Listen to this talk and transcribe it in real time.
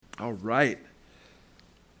All right.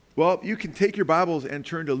 Well, you can take your Bibles and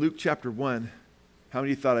turn to Luke chapter 1. How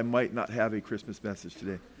many thought I might not have a Christmas message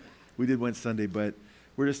today? We did one Sunday, but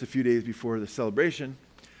we're just a few days before the celebration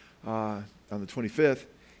on the 25th.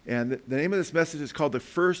 And the name of this message is called The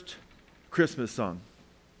First Christmas Song.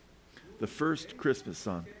 The First Christmas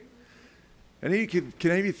Song. And can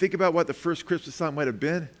any of you think about what the first Christmas song might have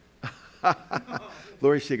been?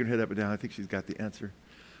 Lori's shaking her head up and down. I think she's got the answer.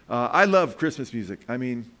 I love Christmas music. I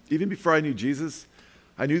mean, even before I knew Jesus,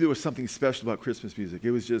 I knew there was something special about Christmas music.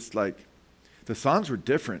 It was just like, the songs were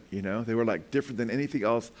different, you know? They were like different than anything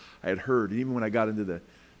else I had heard. And even when I got into the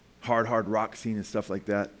hard rock scene and stuff like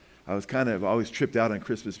that, I was kind of always tripped out on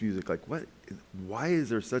Christmas music. Like, why is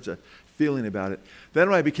there such a feeling about it? Then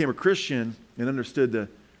when I became a Christian and understood the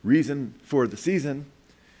reason for the season,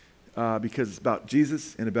 because it's about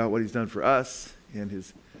Jesus and about what he's done for us and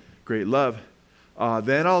his great love,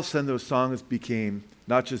 then all of a sudden those songs became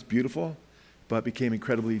not just beautiful, but became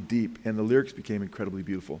incredibly deep, and the lyrics became incredibly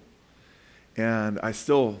beautiful. And I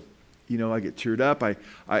still, I get teared up.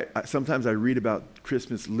 I sometimes I read about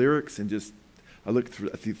Christmas lyrics and I look through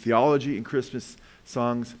the theology in Christmas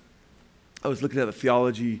songs. I was looking at the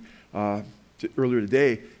theology earlier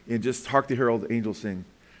today, and just Hark the Herald Angels Sing.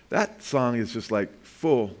 That song is just like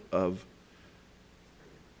full of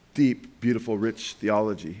deep, beautiful, rich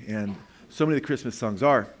theology, and so many of the Christmas songs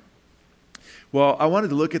are. Well, I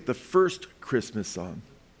wanted to look at the first Christmas song.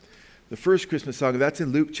 The first Christmas song, that's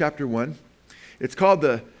in Luke chapter 1. It's called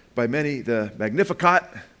by many the Magnificat,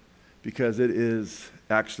 because it is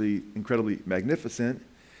actually incredibly magnificent.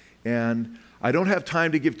 And I don't have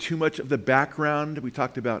time to give too much of the background. We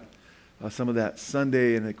talked about some of that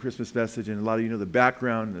Sunday in the Christmas message, and a lot of you know the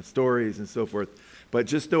background and the stories and so forth. But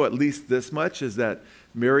just know at least this much is that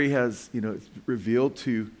Mary has, it's revealed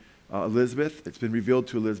to Elizabeth. It's been revealed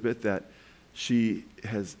to Elizabeth that she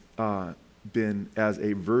has been as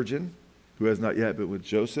a virgin, who has not yet, but with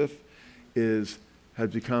Joseph, has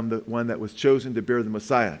become the one that was chosen to bear the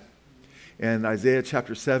Messiah. And Isaiah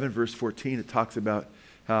chapter 7, verse 14, it talks about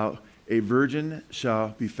how a virgin shall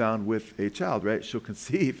be found with a child, right? She'll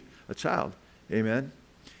conceive a child. Amen?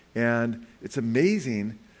 And it's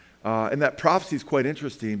amazing. And that prophecy is quite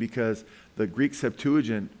interesting, because the Greek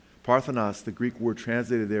Septuagint, Parthenos, the Greek word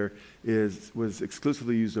translated there, was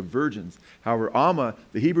exclusively used of virgins. However, Alma,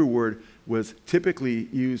 the Hebrew word, was typically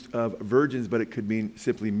used of virgins, but it could mean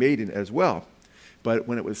simply maiden as well. But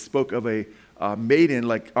when it was spoke of a maiden,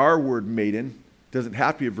 like our word maiden, doesn't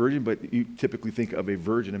have to be a virgin, but you typically think of a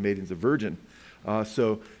virgin. A maiden's a virgin.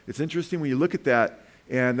 So it's interesting when you look at that,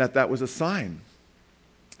 and that was a sign.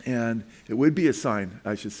 And it would be a sign,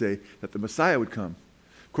 I should say, that the Messiah would come.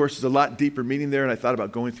 Of course, there's a lot deeper meaning there, and I thought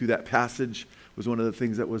about going through that passage. It was one of the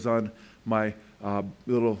things that was on my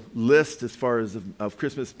little list as far as of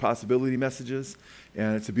Christmas possibility messages.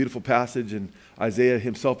 And it's a beautiful passage, and Isaiah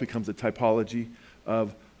himself becomes a typology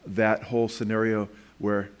of that whole scenario,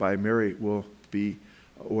 whereby Mary will be,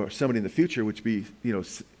 or somebody in the future, which be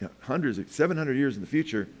 700 years in the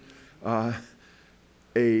future,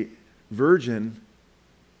 a virgin,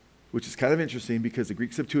 which is kind of interesting because the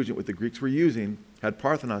Greek Septuagint, what the Greeks were using, had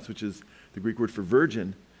Parthenos, which is the Greek word for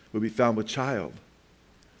virgin, would be found with child.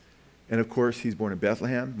 And of course, he's born in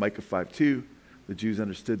Bethlehem, Micah 5:2. The Jews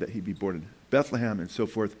understood that he'd be born in Bethlehem and so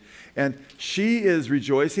forth. And she is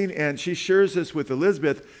rejoicing, and she shares this with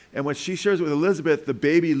Elizabeth. And when she shares it with Elizabeth, the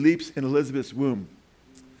baby leaps in Elizabeth's womb.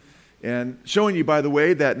 And showing you, by the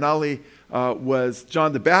way, that not only was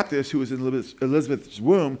John the Baptist, who was in Elizabeth's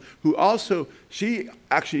womb, who also, she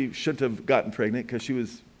actually shouldn't have gotten pregnant because she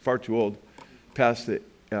was far too old, past the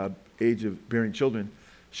age of bearing children.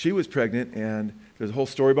 She was pregnant, and there's a whole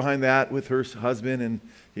story behind that with her husband, and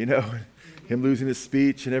him losing his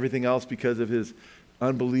speech and everything else because of his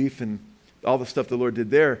unbelief and all the stuff the Lord did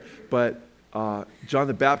there. But John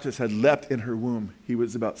the Baptist had leapt in her womb. He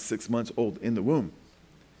was about 6 months old in the womb,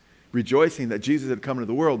 rejoicing that Jesus had come into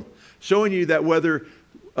the world, showing you that whether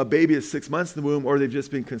a baby is 6 months in the womb or they've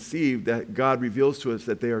just been conceived, that God reveals to us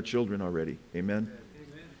that they are children already. Amen?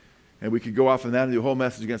 Amen. And we could go off on that and do a whole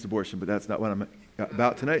message against abortion, but that's not what I'm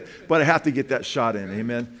about tonight. But I have to get that shot in.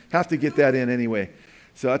 Amen? Have to get that in anyway.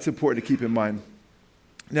 So that's important to keep in mind.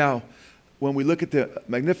 Now, when we look at the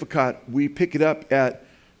Magnificat, we pick it up at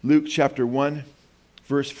Luke chapter 1,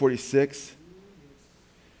 verse 46.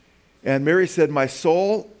 And Mary said, "My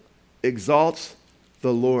soul exalts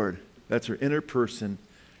the Lord." That's her inner person,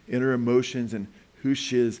 inner emotions, and who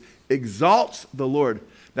she is. Exalts the Lord.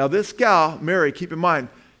 Now this gal, Mary, keep in mind,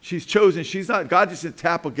 she's chosen. She's not, God just didn't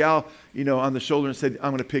tap a gal, on the shoulder and said,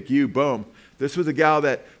 "I'm going to pick you." Boom. This was a gal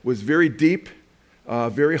that was very deep,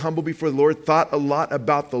 very humble before the Lord, thought a lot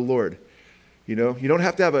about the Lord. You know, you don't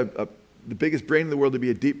have to have the biggest brain in the world to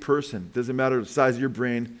be a deep person. It doesn't matter the size of your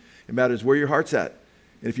brain. It matters where your heart's at.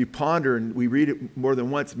 And if you ponder, and we read it more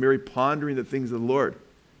than once, Mary pondering the things of the Lord,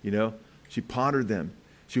 you know, she pondered them.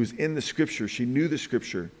 She was in the Scripture. She knew the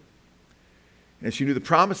Scripture. And she knew the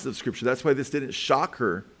promises of Scripture. That's why this didn't shock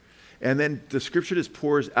her. And then the Scripture just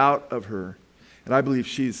pours out of her. And I believe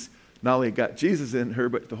she's not only got Jesus in her,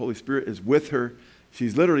 but the Holy Spirit is with her.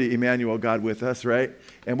 She's literally Emmanuel, God with us, right?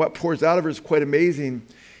 And what pours out of her is quite amazing.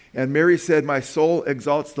 And Mary said, my soul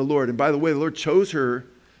exalts the Lord. And by the way, the Lord chose her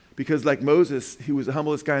because like Moses, he was the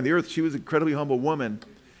humblest guy on the earth. She was an incredibly humble woman.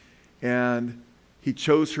 And he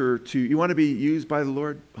chose her to, you want to be used by the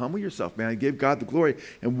Lord? Humble yourself, man. Give God the glory.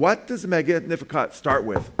 And what does the Magnificat start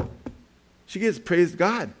with? She gives praise to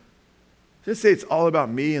God. She doesn't say it's all about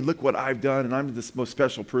me and look what I've done and I'm the most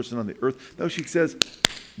special person on the earth. No, she says,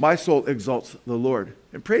 my soul exalts the Lord.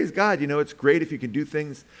 And praise God, you know, it's great if you can do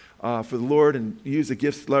things for the Lord and use the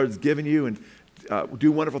gifts the Lord's given you and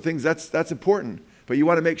do wonderful things. That's important. But you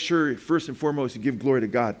want to make sure, first and foremost, you give glory to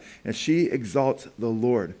God. And she exalts the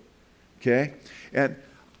Lord. Okay? And,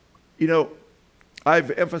 you know,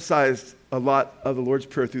 I've emphasized a lot of the Lord's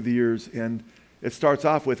Prayer through the years, and it starts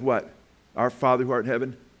off with what? Our Father who art in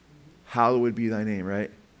heaven, hallowed be thy name,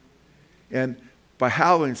 right? And by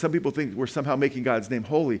hallowing, some people think we're somehow making God's name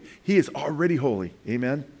holy. He is already holy.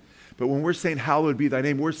 Amen? But when we're saying hallowed be thy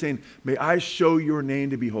name, we're saying, may I show your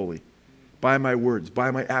name to be holy by my words,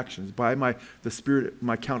 by my actions, by the spirit,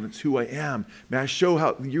 my countenance, who I am. May I show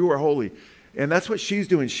how you are holy. And that's what she's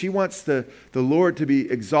doing. She wants the Lord to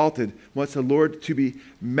be exalted, wants the Lord to be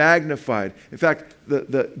magnified. In fact,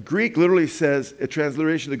 the Greek literally says, a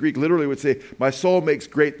transliteration of the Greek literally would say, my soul makes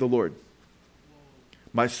great the Lord.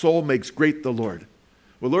 My soul makes great the Lord.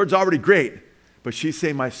 Well, the Lord's already great, but she's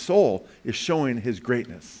saying my soul is showing his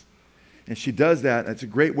greatness. And she does that, and it's a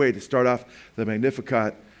great way to start off the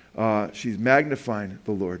Magnificat. She's magnifying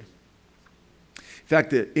the Lord. In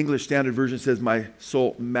fact, the English Standard Version says, my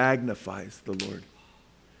soul magnifies the Lord.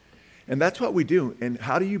 And that's what we do. And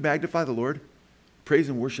how do you magnify the Lord? Praise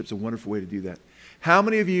and worship is a wonderful way to do that. How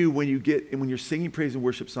many of you, when you're singing praise and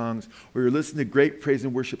worship songs, or you're listening to great praise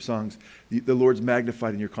and worship songs, the Lord's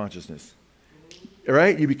magnified in your consciousness? All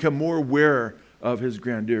right? You become more aware of his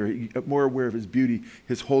grandeur, more aware of his beauty,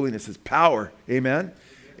 his holiness, his power. Amen?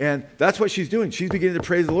 And that's what she's doing. She's beginning to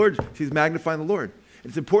praise the Lord. She's magnifying the Lord.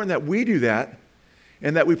 It's important that we do that,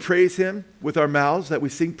 and that we praise him with our mouths, that we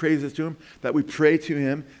sing praises to him, that we pray to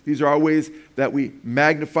him. These are all ways that we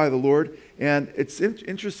magnify the Lord. And it's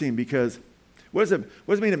interesting because what does it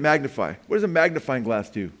mean to magnify? What does a magnifying glass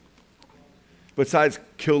do? Besides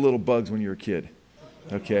kill little bugs when you're a kid.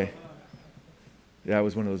 Okay. Yeah, I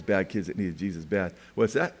was one of those bad kids that needed Jesus bad.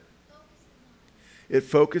 What's that? It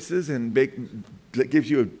focuses and gives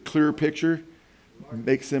you a clearer picture,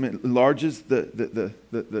 enlarges the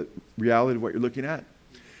reality of what you're looking at.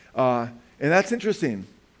 And that's interesting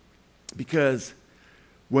because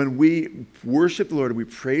when we worship the Lord and we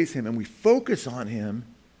praise him and we focus on him,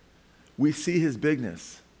 we see his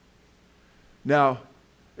bigness. Now,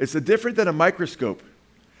 it's different than a microscope.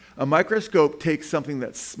 A microscope takes something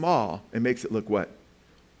that's small and makes it look what?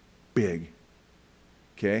 Big.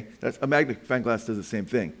 Okay? A magnifying glass does the same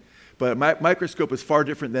thing. But a microscope is far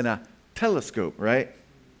different than a telescope, right?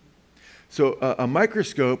 So a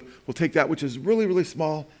microscope will take that which is really, really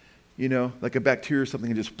small, you know, like a bacteria or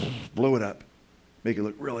something, and just blow it up, make it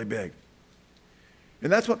look really big.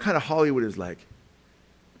 And that's what kind of Hollywood is like.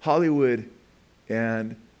 Hollywood,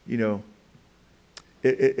 and, you know,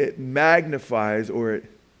 it magnifies, or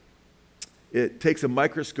it takes a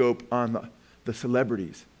microscope on the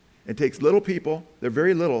celebrities. It takes little people, they're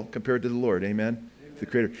very little compared to the Lord, amen? The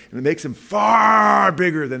Creator. And it makes them far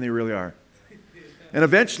bigger than they really are. And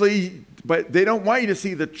eventually, but they don't want you to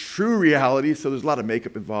see the true reality, so there's a lot of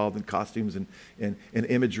makeup involved and costumes and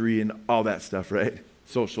imagery and all that stuff, right?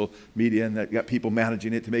 Social media, and that got people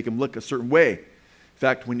managing it to make them look a certain way. In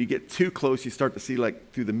fact, when you get too close, you start to see,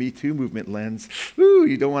 like through the Me Too movement lens,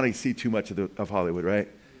 you don't want to see too much of Hollywood, right?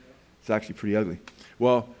 It's actually pretty ugly.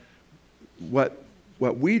 Well, what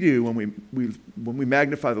we do when we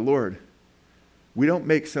magnify the Lord, we don't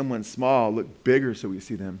make someone small look bigger so we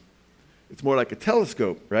see them. It's more like a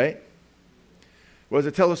telescope, right? What does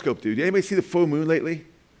a telescope do? Did anybody see the full moon lately?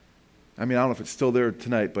 I mean, I don't know if it's still there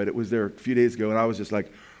tonight, but it was there a few days ago, and I was just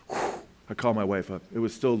like, whew, I called my wife up. It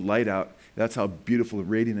was still light out. That's how beautiful and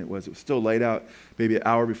radiant it was. It was still light out, maybe an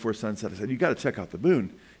hour before sunset. I said, you got to check out the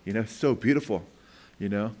moon. You know, it's so beautiful, you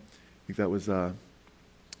know. I think that was a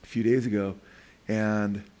few days ago.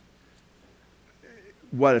 And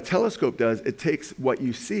what a telescope does, it takes what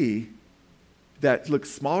you see that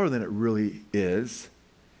looks smaller than it really is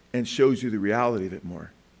and shows you the reality of it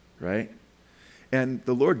more, right? And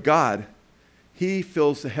the Lord God, he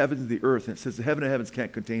fills the heavens and the earth, and it says the heaven and heavens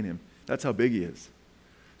can't contain him. That's how big he is.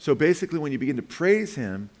 So basically, when you begin to praise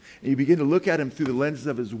him and you begin to look at him through the lenses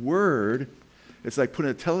of his word, it's like putting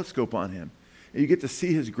a telescope on him. And you get to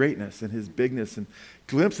see his greatness and his bigness and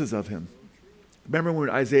glimpses of him. Remember when we were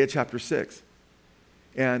in Isaiah chapter 6,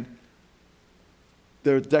 and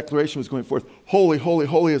their declaration was going forth, holy, holy,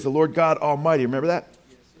 holy is the Lord God Almighty. Remember that?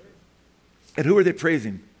 Yes, sir. And who are they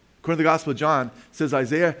praising? According to the Gospel of John, it says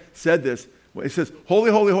Isaiah said this. It says,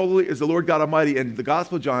 holy, holy, holy is the Lord God Almighty. And the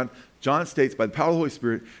Gospel of John, John states by the power of the Holy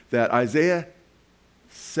Spirit that Isaiah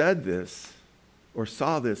said this or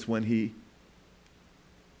saw this when he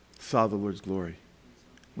saw the Lord's glory,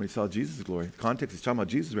 when he saw Jesus' glory. The context is talking about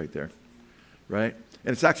Jesus right there, right?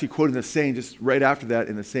 And it's actually quoting the saying just right after that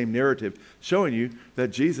in the same narrative, showing you that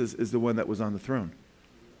Jesus is the one that was on the throne.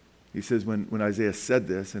 He says when Isaiah said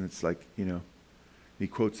this, and it's like, he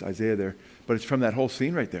quotes Isaiah there, but it's from that whole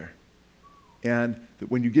scene right there. And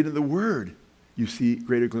when you get in the Word, you see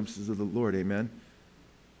greater glimpses of the Lord, amen?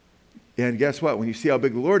 And guess what? When you see how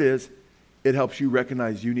big the Lord is, it helps you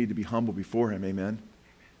recognize you need to be humble before him, amen?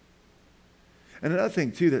 And another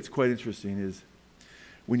thing, too, that's quite interesting is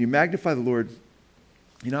when you magnify the Lord,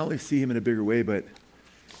 you not only see him in a bigger way, but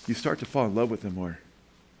you start to fall in love with him more.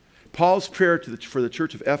 Paul's prayer for the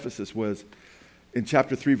church of Ephesus was, in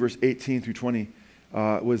chapter 3, verse 18 through 20,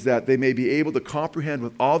 was that they may be able to comprehend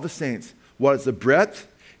with all the saints what is the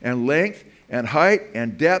breadth and length and height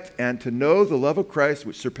and depth, and to know the love of Christ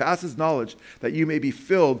which surpasses knowledge, that you may be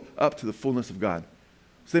filled up to the fullness of God.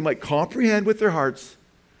 So they might comprehend with their hearts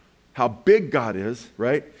how big God is,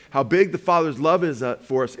 right? How big the Father's love is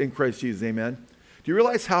for us in Christ Jesus, amen? Do you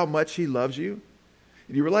realize how much he loves you?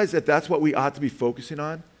 Do you realize that that's what we ought to be focusing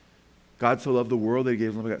on? God so loved the world that he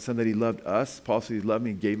gave his son, that he loved us. Paul said he loved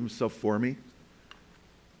me and gave himself for me.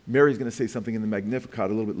 Mary's going to say something in the Magnificat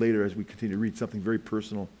a little bit later as we continue to read something very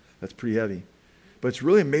personal that's pretty heavy. But it's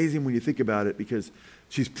really amazing when you think about it, because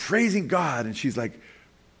she's praising God and she's like,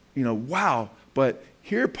 wow. But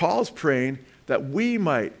here Paul's praying that we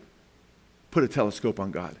might put a telescope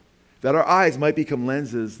on God, that our eyes might become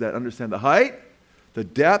lenses that understand the height, the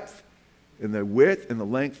depth, and the width and the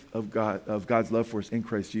length of God's love for us in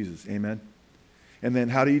Christ Jesus. Amen? And then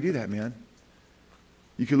how do you do that, man?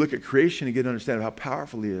 You can look at creation and get an understanding of how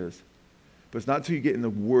powerful he is. But it's not until you get in the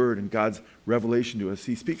Word and God's revelation to us.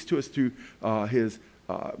 He speaks to us through his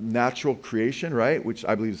natural creation, right? Which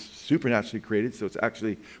I believe is supernaturally created. So it's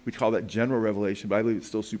actually, we call that general revelation, but I believe it's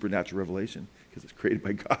still supernatural revelation because it's created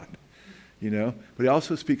by God. But he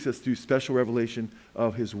also speaks to us through special revelation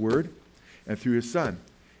of his Word and through his Son.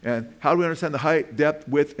 And how do we understand the height, depth,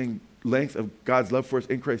 width, and length of God's love for us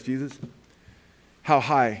in Christ Jesus? How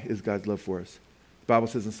high is God's love for us? The Bible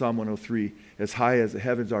says in Psalm 103, as high as the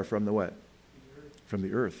heavens are from the what? From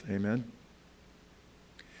the earth. Amen?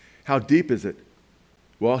 How deep is it?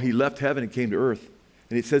 Well, he left heaven and came to earth.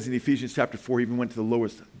 And it says in Ephesians chapter 4, he even went to the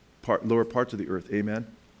lower parts of the earth. Amen?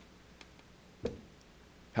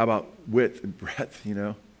 How about width and breadth,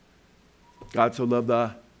 God so loved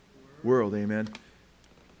the world. Amen?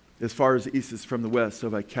 As far as the east is from the west, so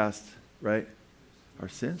have I cast, right, our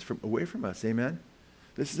sins away from us. Amen?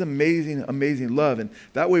 This is amazing, amazing love. And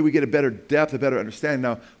that way we get a better depth, a better understanding.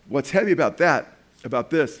 Now, what's heavy about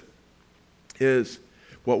this, is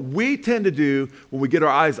what we tend to do when we get our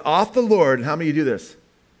eyes off the Lord. And how many of you do this?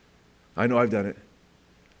 I know I've done it.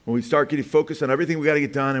 When we start getting focused on everything we got to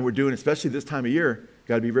get done, and we're doing, especially this time of year,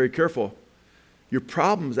 got to be very careful. Your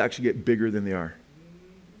problems actually get bigger than they are.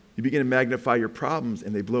 You begin to magnify your problems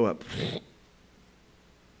and they blow up.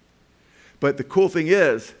 But the cool thing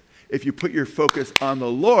is, if you put your focus on the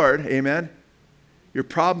Lord, amen, your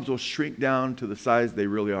problems will shrink down to the size they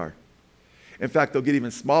really are. In fact, they'll get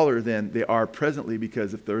even smaller than they are presently,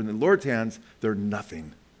 because if they're in the Lord's hands, they're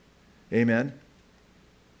nothing. Amen?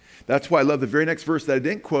 That's why I love the very next verse that I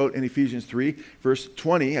didn't quote in Ephesians 3, verse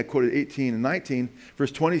 20. I quoted 18 and 19.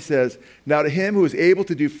 Verse 20 says, now to him who is able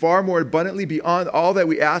to do far more abundantly beyond all that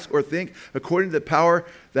we ask or think, according to the power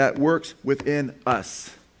that works within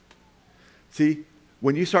us. See,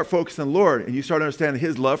 when you start focusing on the Lord and you start understanding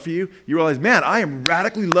his love for you, you realize, man, I am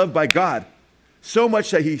radically loved by God. So much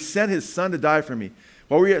that he sent his son to die for me.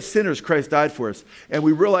 While we were yet sinners, Christ died for us. And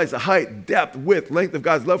we realize the height, depth, width, length of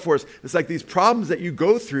God's love for us. It's like these problems that you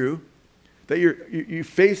go through, that you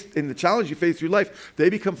face, in the challenge you face through life, they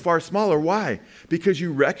become far smaller. Why? Because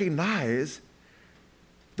you recognize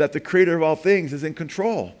that the creator of all things is in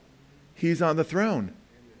control. He's on the throne.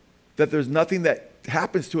 That there's nothing that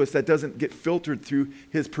happens to us that doesn't get filtered through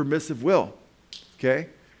his permissive will. Okay?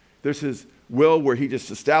 There's his will where he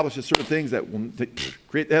just establishes certain things that will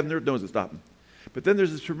create the heaven and earth, knows to stop him. But then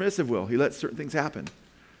there's his permissive will. He lets certain things happen.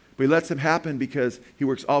 But he lets them happen because he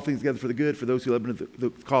works all things together for the good for those who have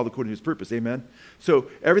been called according to his purpose. Amen?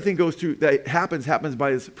 So everything goes through, that happens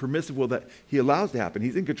by his permissive will that he allows to happen.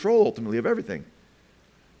 He's in control ultimately of everything.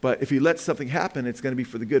 But if he lets something happen, it's going to be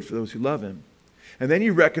for the good for those who love him. And then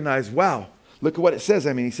you recognize, wow, look at what it says.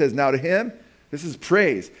 He says, now to him, this is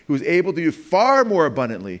praise, who is able to do far more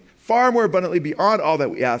abundantly beyond all that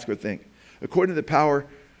we ask or think, according to the power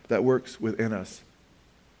that works within us.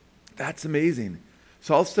 That's amazing.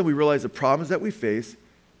 So all of a sudden we realize the problems that we face,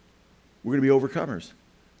 we're going to be overcomers.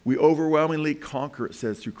 We overwhelmingly conquer, it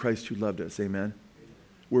says, through Christ who loved us. Amen?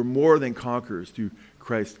 We're more than conquerors through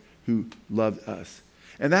Christ who loved us.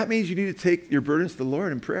 And that means you need to take your burdens to the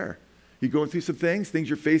Lord in prayer. You're going through some things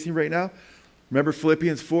you're facing right now. Remember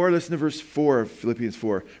Philippians 4? Listen to verse 4 of Philippians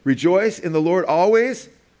 4. Rejoice in the Lord always.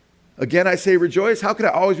 Again, I say rejoice. How can I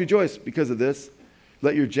always rejoice? Because of this.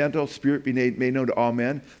 Let your gentle spirit be made known to all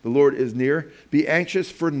men. The Lord is near. Be anxious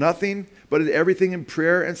for nothing, but in everything in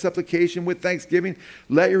prayer and supplication with thanksgiving.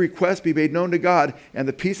 Let your requests be made known to God, and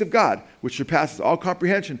the peace of God, which surpasses all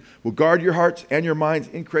comprehension, will guard your hearts and your minds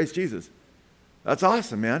in Christ Jesus. That's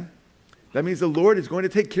awesome, man. That means the Lord is going to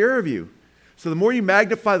take care of you. So the more you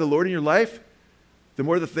magnify the Lord in your life, the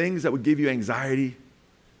more the things that would give you anxiety,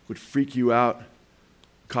 would freak you out,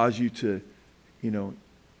 cause you to,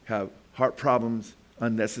 have heart problems,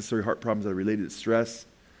 unnecessary heart problems that are related to stress,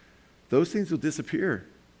 those things will disappear,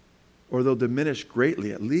 or they'll diminish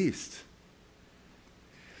greatly at least.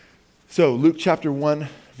 So Luke chapter 1,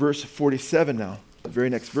 verse 47 now, the very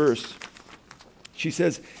next verse. She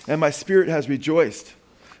says, and my spirit has rejoiced.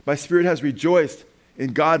 My spirit has rejoiced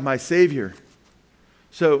in God my Savior.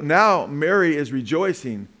 So now Mary is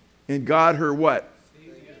rejoicing in God, her what?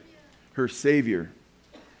 Savior. Her Savior.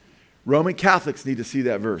 Roman Catholics need to see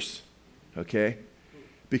that verse, okay?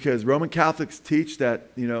 Because Roman Catholics teach that,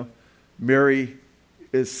 Mary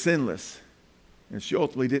is sinless. And she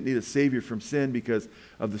ultimately didn't need a Savior from sin because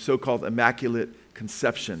of the so-called Immaculate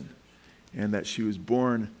Conception. And that she was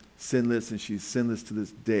born sinless, and she's sinless to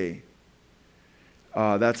this day.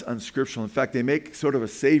 That's unscriptural. In fact, they make sort of a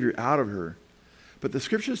Savior out of her. But the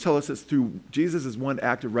scriptures tell us it's through Jesus' one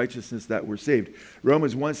act of righteousness that we're saved.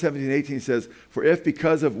 Romans 1:17-18 says, for if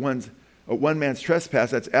because of one man's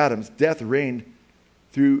trespass, that's Adam's, death reigned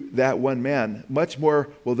through that one man, much more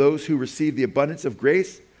will those who receive the abundance of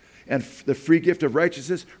grace and the free gift of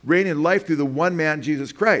righteousness reign in life through the one man,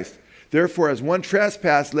 Jesus Christ. Therefore, as one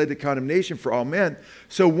trespass led to condemnation for all men,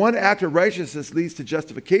 so one act of righteousness leads to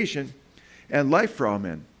justification and life for all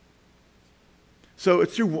men. So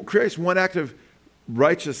it's through Christ's one act of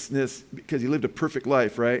righteousness, because he lived a perfect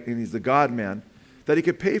life, right? And he's the God-man, that he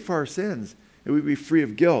could pay for our sins and we'd be free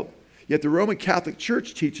of guilt. Yet the Roman Catholic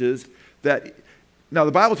Church teaches that, now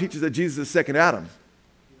the Bible teaches that Jesus is the second Adam.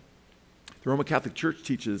 The Roman Catholic Church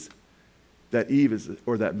teaches that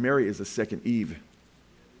that Mary is the second Eve.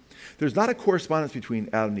 There's not a correspondence between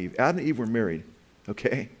Adam and Eve. Adam and Eve were married,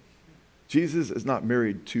 okay? Jesus is not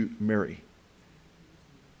married to Mary.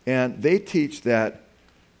 And they teach that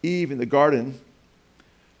Eve in the garden,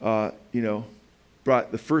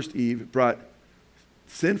 brought the first Eve, brought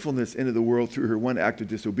sinfulness into the world through her one act of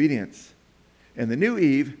disobedience. And the new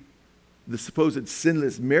Eve, the supposed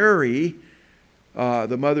sinless Mary,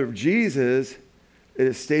 the mother of Jesus, it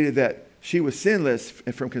is stated that she was sinless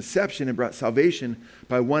from conception and brought salvation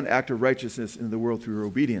by one act of righteousness into the world through her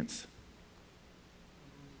obedience.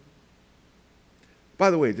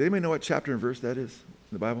 By the way, does anybody know what chapter and verse that is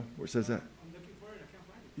in the Bible where it says that? I'm looking for it. I can't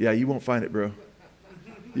find it. Yeah, you won't find it, bro.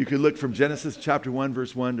 You could look from Genesis chapter 1,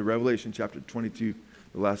 verse 1 to Revelation chapter 22,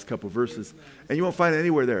 the last couple of verses. And you won't find it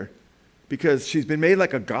anywhere there. Because she's been made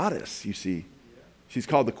like a goddess, you see. She's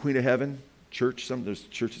called the Queen of Heaven Church. There's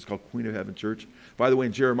churches called Queen of Heaven Church. By the way,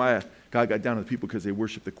 in Jeremiah, God got down to the people because they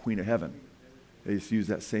worship the Queen of Heaven. They just use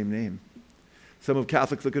that same name. Some of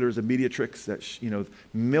Catholics look at her as a mediatrix that,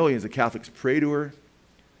 millions of Catholics pray to her.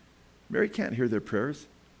 Mary can't hear their prayers.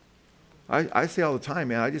 I say all the time,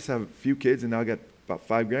 man, I just have a few kids and now I got about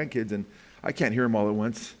 5 grandkids and I can't hear them all at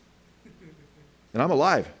once. And I'm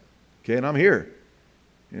alive, okay, and I'm here.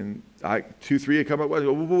 And 2, 3 come up, wait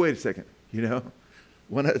a second,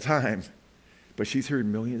 one at a time. But she's heard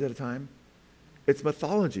millions at a time. It's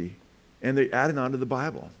mythology, and they're adding on to the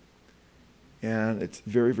Bible. And it's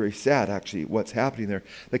very, very sad, actually, what's happening there.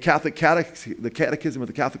 The Catechism of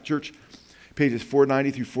the Catholic Church, pages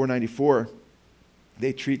 490 through 494,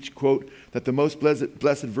 They teach, quote, that the most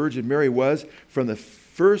blessed Virgin Mary was, from the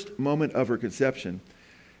first moment of her conception,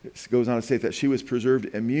 it goes on to say that she was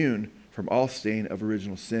preserved immune from all stain of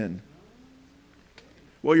original sin.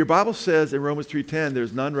 Well, your Bible says in Romans 3:10,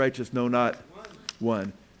 there's none righteous, no, not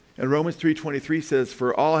one. And Romans 3:23 says,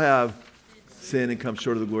 for all have sinned and come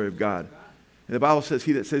short of the glory of God. And the Bible says,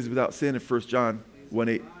 he that says without sin in 1 John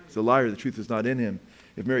 1:8 is a liar, the truth is not in him.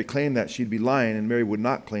 If Mary claimed that, she'd be lying, and Mary would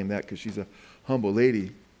not claim that because she's a humble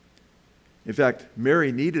lady. In fact,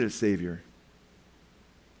 Mary needed a Savior.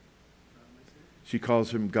 She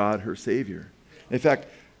calls him God, her Savior. In fact,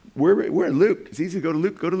 we're in Luke. It's easy to go to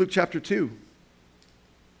Luke. Go to Luke chapter 2,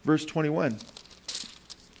 verse 21.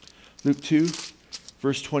 Luke 2,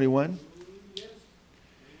 verse 21.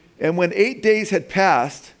 And when 8 days had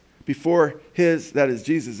passed before his, that is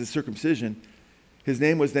Jesus' circumcision, his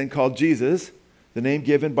name was then called Jesus, the name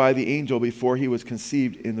given by the angel before he was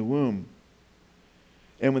conceived in the womb.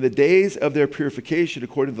 And when the days of their purification,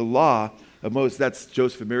 according to the law of Moses, that's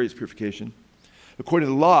Joseph and Mary's purification, according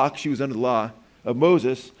to the law, she was under the law of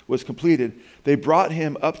Moses, was completed, they brought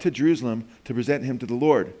him up to Jerusalem to present him to the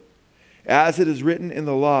Lord. As it is written in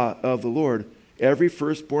the law of the Lord, every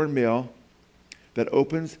firstborn male that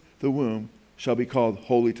opens the womb shall be called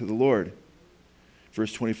holy to the Lord.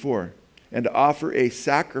 Verse 24, and to offer a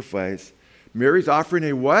sacrifice. Mary's offering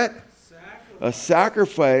a what? A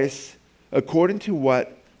sacrifice according to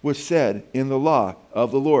what was said in the law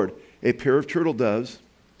of the Lord. A pair of turtle doves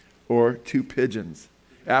or 2 pigeons.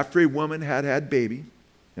 After a woman had had baby,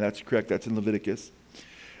 and that's correct, that's in Leviticus,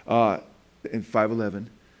 in 5:11.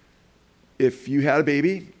 If you had a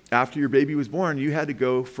baby, after your baby was born, you had to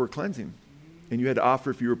go for cleansing. And you had to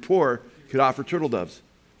offer, if you were poor, you could offer turtle doves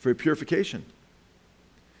for purification.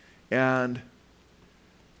 And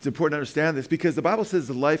it's important to understand this because the Bible says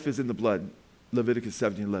the life is in the blood. Leviticus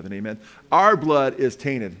 17:11, amen. Our blood is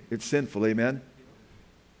tainted. It's sinful, amen.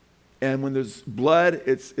 And when there's blood,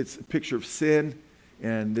 it's a picture of sin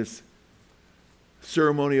and this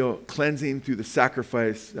ceremonial cleansing through the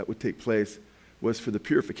sacrifice that would take place was for the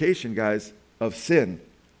purification, guys, of sin.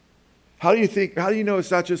 How do you know it's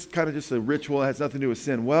not just kind of just a ritual, it has nothing to do with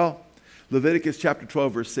sin? Well, Leviticus chapter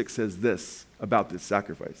 12, verse 6 says this about this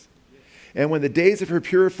sacrifice. And when the days of her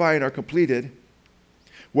purifying are completed,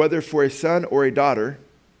 whether for a son or a daughter,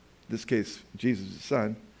 in this case, Jesus'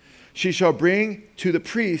 son, she shall bring to the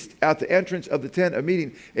priest at the entrance of the tent of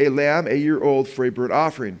meeting a lamb a year old for a burnt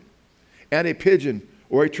offering, and a pigeon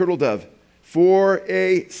or a turtle dove for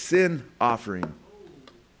a sin offering.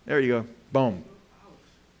 There you go. Boom.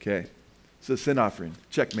 Okay. So sin offering.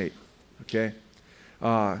 Checkmate. Okay.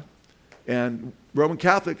 And Roman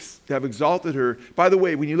Catholics have exalted her. By the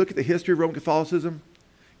way, when you look at the history of Roman Catholicism,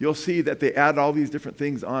 you'll see that they add all these different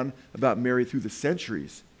things on about Mary through the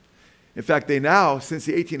centuries. In fact, they now, since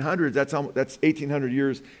the 1800s, that's 1800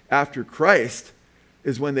 years after Christ,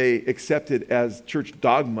 is when they accepted as church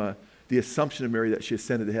dogma the assumption of Mary that she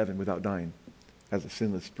ascended to heaven without dying as a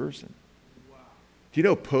sinless person. Wow. Do you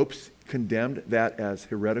know popes condemned that as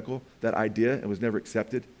heretical, that idea, and was never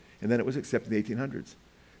accepted? And then it was accepted in the 1800s.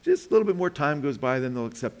 Just a little bit more time goes by, then they'll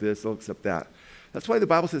accept this, they'll accept that. That's why the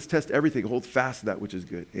Bible says test everything, hold fast to that which is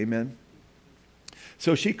good. Amen?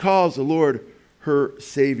 So she calls the Lord her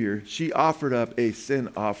Savior. She offered up a sin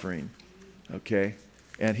offering, okay?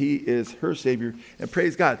 And he is her Savior. And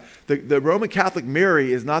praise God. The Roman Catholic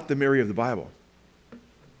Mary is not the Mary of the Bible.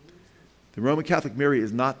 The Roman Catholic Mary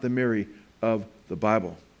is not the Mary of the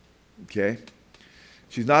Bible, okay?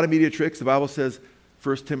 She's not a mediatrix. The Bible says,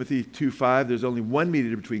 1 Timothy 2:5, there's only one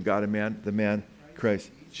mediator between God and man, the man Christ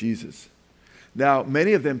Jesus. Now,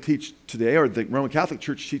 many of them teach today, or the Roman Catholic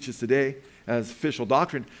Church teaches today as official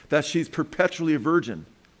doctrine, that she's perpetually a virgin,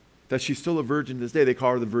 that she's still a virgin to this day. They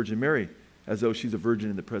call her the Virgin Mary, as though she's a virgin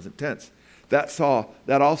in the present tense.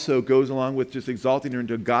 That also goes along with just exalting her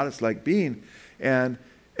into a goddess-like being. And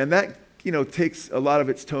that, takes a lot of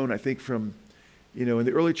its tone, I think, from, in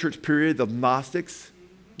the early church period, the Gnostics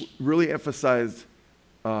really emphasized,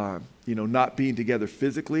 not being together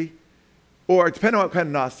physically, or depending on what kind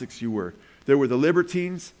of Gnostics you were. There were the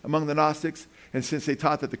libertines among the Gnostics, and since they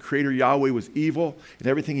taught that the Creator Yahweh was evil, and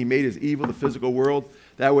everything he made is evil, the physical world,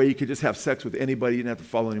 that way you could just have sex with anybody, you didn't have to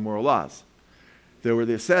follow any moral laws. There were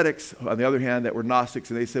the ascetics, on the other hand, that were Gnostics,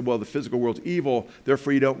 and they said, well, the physical world's evil,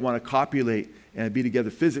 therefore you don't want to copulate and be together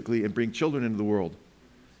physically and bring children into the world,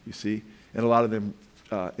 you see? And a lot of them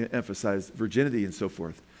emphasized virginity and so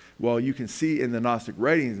forth. Well, you can see in the Gnostic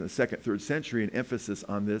writings in the 2nd, 3rd century an emphasis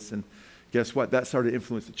on this, and guess what? That started to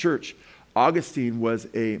influence the church. Augustine was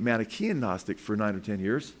a Manichaean Gnostic for 9 or 10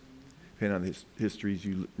 years. depending on the histories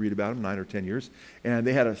you read about them, 9 or 10 years. And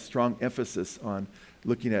they had a strong emphasis on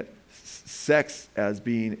looking at sex as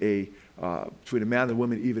being between a man and a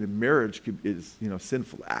woman, even in marriage, is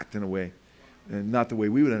sinful act in a way, and not the way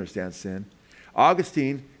we would understand sin.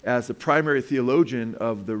 Augustine, as the primary theologian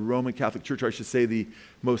of the Roman Catholic Church, or I should say the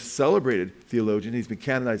most celebrated theologian, he's been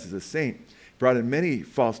canonized as a saint, brought in many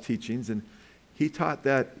false teachings, and he taught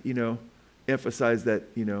that, emphasized that,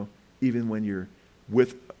 even when you're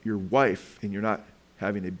with your wife and you're not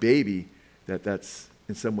having a baby, that's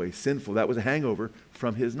in some way sinful. That was a hangover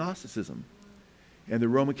from his Gnosticism. And the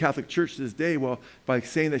Roman Catholic Church to this day, by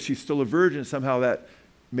saying that she's still a virgin, somehow that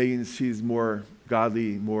means she's more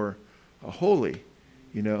godly, more holy,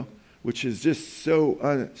 which is just so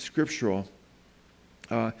unscriptural.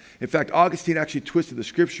 In fact, Augustine actually twisted the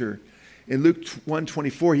scripture. In Luke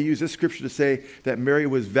 1:24, he used this scripture to say that Mary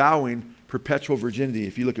was vowing perpetual virginity.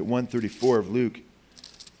 If you look at 134 of Luke,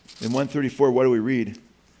 in 134, what do we read?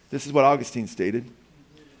 This is what Augustine stated.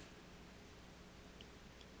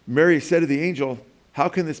 Mary said to the angel, "How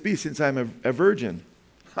can this be since I'm a virgin?"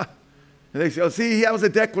 And they say, "Oh, see, that was a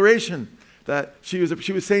declaration that she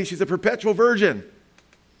was saying she's a perpetual virgin."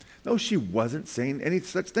 No, she wasn't saying any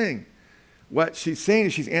such thing. What she's saying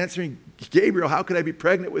is she's answering Gabriel, "How could I be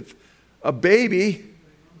pregnant with a baby,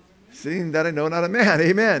 seeing that I know not a man?"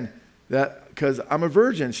 Amen. Because I'm a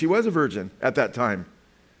virgin. She was a virgin at that time.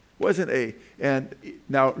 And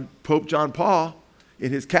now Pope John Paul,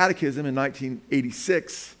 in his catechism in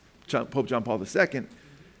 1986, Pope John Paul II,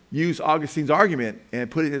 used Augustine's argument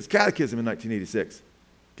and put it in his catechism in 1986.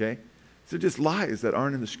 Okay? So just lies that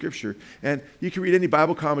aren't in the scripture. And you can read any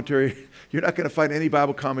Bible commentary. You're not going to find any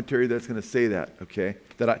Bible commentary that's going to say that, okay?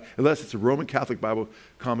 Unless it's a Roman Catholic Bible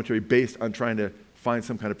commentary based on trying to find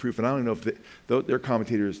some kind of proof. And I don't know if their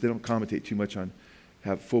commentators, they don't commentate too much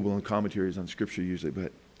have full-blown commentaries on scripture usually,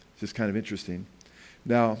 but it's just kind of interesting.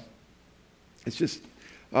 Now, it's just,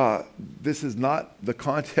 this is not the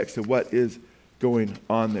context of what is going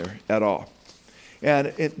on there at all.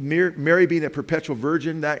 And Mary being a perpetual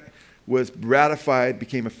virgin, that was ratified,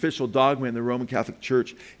 became official dogma in the Roman Catholic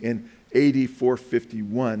Church in AD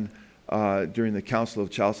 451 during the Council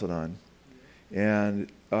of Chalcedon.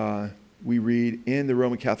 And we read in the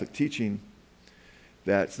Roman Catholic teaching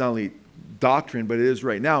that it's not only doctrine, but it is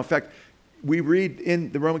right now. In fact, we read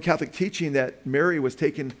in the Roman Catholic teaching that Mary was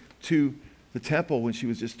taken to the temple when she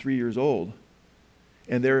was just 3 years old.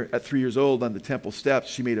 And there, at 3 years old, on the temple steps,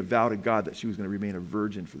 she made a vow to God that she was going to remain a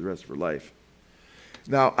virgin for the rest of her life.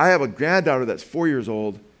 Now, I have a granddaughter that's 4 years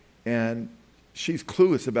old, and she's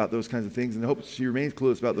clueless about those kinds of things, and I hope she remains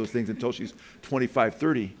clueless about those things until she's 25,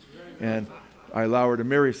 30. And I allow her to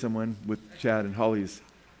marry someone with Chad and Holly's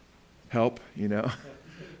help,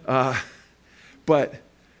 But,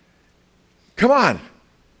 come on.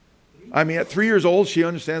 I mean, at 3 years old, she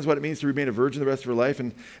understands what it means to remain a virgin the rest of her life.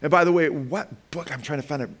 And by the way, what book? I'm trying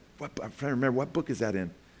to remember, what book is that in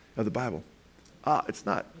of the Bible? It's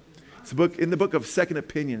not. It's a book in the book of Second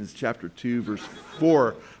Opinions, chapter 2, verse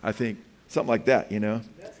 4, I think. Something like that,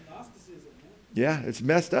 That's Gnosticism, man. Yeah, it's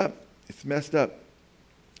messed up. It's messed up.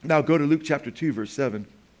 Now go to Luke chapter 2, verse 7.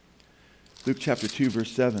 Luke chapter 2,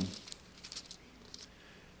 verse 7.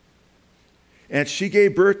 "And she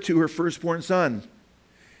gave birth to her firstborn son,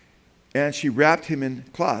 and she wrapped him in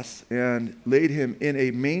cloths and laid him in a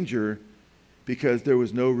manger because there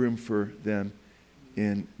was no room for them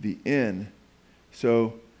in the inn."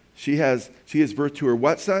 So she gives birth to her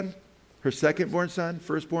what son? Her secondborn son?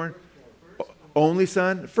 Firstborn? Only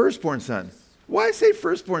son? Firstborn son. Why say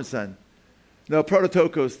firstborn son? Now,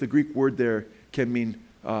 prototokos, the Greek word there, can mean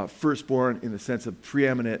firstborn in the sense of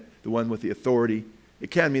preeminent, the one with the authority.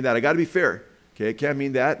 It can mean that. I got to be fair. Okay, it can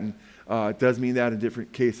mean that, and it does mean that in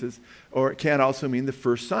different cases. Or it can also mean the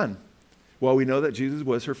first son. Well, we know that Jesus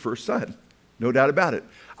was her first son. No doubt about it.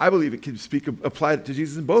 I believe it can apply to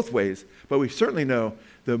Jesus in both ways, but we certainly know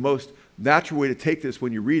the most natural way to take this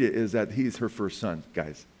when you read it is that he's her first son,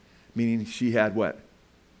 guys. Meaning she had what?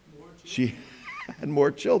 She had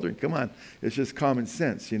more children. Come on. It's just common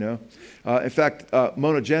sense, In fact,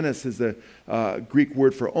 monogenes is the Greek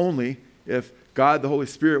word for only. If God, the Holy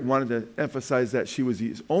Spirit, wanted to emphasize that she was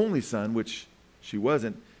his only son, which she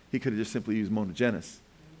wasn't, he could have just simply used monogenes.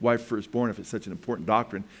 Why firstborn if it's such an important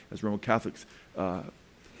doctrine as Roman Catholics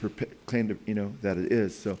claim to, that it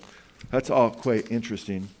is. So that's all quite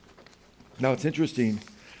interesting. Now it's interesting.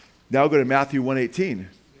 Now go to Matthew 1:18.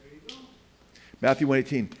 Matthew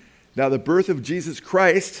 1:18. "Now the birth of Jesus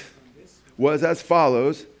Christ was as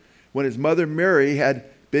follows. When his mother Mary had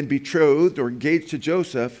been betrothed or engaged to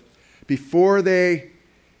Joseph, before they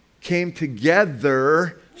came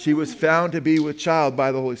together, she was found to be with child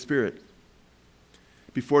by the Holy Spirit."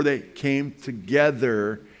 before they came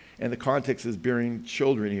together, and the context is bearing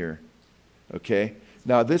children here. Okay?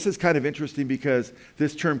 Now, this is kind of interesting because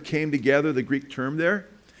this term came together, the Greek term there,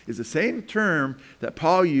 is the same term that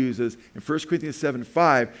Paul uses in 1 Corinthians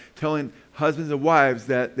 7:5, telling husbands and wives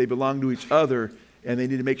that they belong to each other and they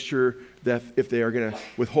need to make sure that if they are going to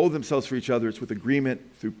withhold themselves for each other, it's with agreement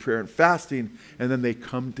through prayer and fasting, and then they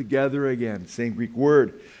come together again. Same Greek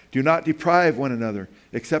word. Do not deprive one another,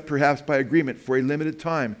 except perhaps by agreement for a limited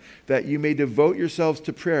time, that you may devote yourselves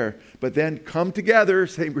to prayer, but then come together,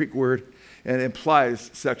 same Greek word, and it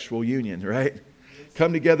implies sexual union, right?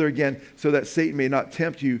 Come together again so that Satan may not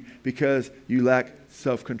tempt you because you lack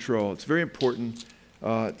self-control. It's very important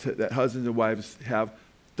that husbands and wives have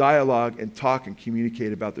dialogue and talk and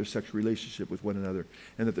communicate about their sexual relationship with one another,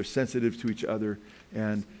 and that they're sensitive to each other,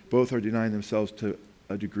 and both are denying themselves to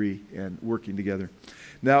a degree and working together.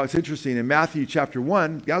 Now, it's interesting. In Matthew chapter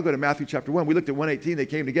 1, I'll go to Matthew chapter 1. We looked at 1:18, they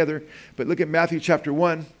came together, but look at Matthew chapter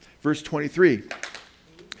 1, verse 23.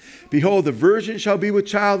 Behold, the virgin shall be with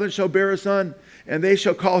child and shall bear a son, and they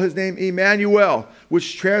shall call his name Emmanuel,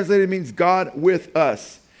 which translated means God with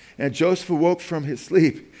us. And Joseph awoke from his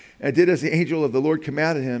sleep and did as the angel of the Lord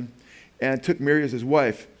commanded him, and took Mary as his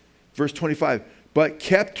wife. Verse 25, but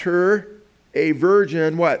kept her a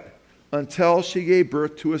virgin, what? Until she gave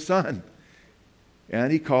birth to a son.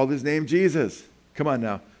 And he called his name Jesus. Come on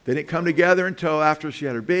now. They didn't come together until after she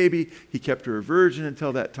had her baby. He kept her a virgin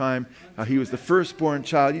until that time. He was the firstborn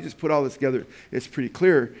child. You just put all this together, it's pretty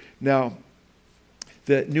clear. Now,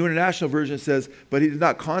 the New International Version says, but he did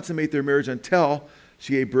not consummate their marriage until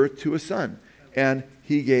she gave birth to a son. And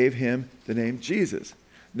he gave him the name Jesus.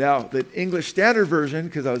 Now, the English Standard Version,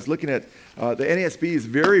 because I was looking at, the NASB is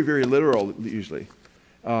very, very literal usually.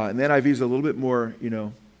 And the NIV is a little bit more,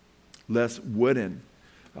 less wooden,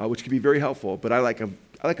 which can be very helpful. But I like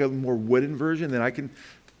a more wooden version, then I can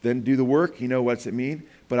then do the work, what's it mean?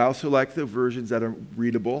 But I also like the versions that are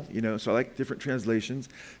readable, so I like different translations.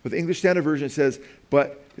 But the English Standard Version says,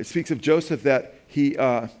 but it speaks of Joseph that he,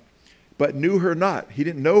 but knew her not. He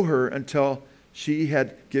didn't know her until she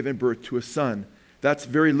had given birth to a son. That's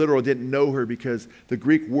very literal, didn't know her, because the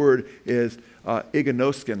Greek word is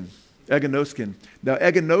egonoskin. Egonoskin. Now,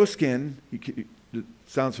 egonoskin,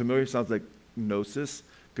 sounds familiar, sounds like gnosis,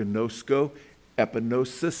 gnosko,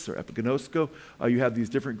 epinosis, or epignosko. You have these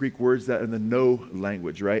different Greek words that in the no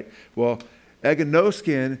language, right? Well,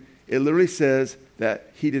 egonoskin, it literally says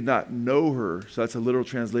that he did not know her, so that's a literal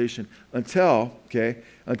translation, until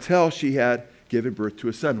she had given birth to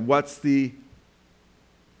a son. What's the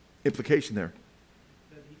implication there?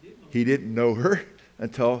 He didn't know her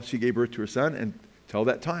until she gave birth to her son, and until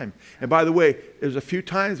that time. And by the way, there's a few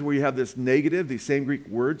times where you have this negative, these same Greek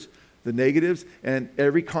words, the negatives, and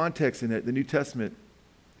every context in it, the New Testament,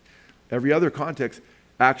 every other context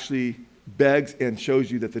actually begs and shows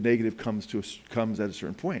you that the negative comes at a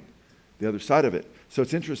certain point, the other side of it. So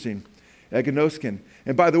it's interesting. Egonoskin.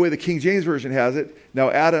 And by the way, the King James Version has it. Now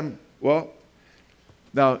egonoskin,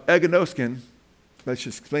 let's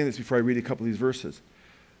just explain this before I read a couple of these verses.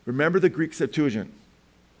 Remember the Greek Septuagint.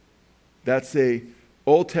 That's a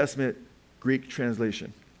Old Testament Greek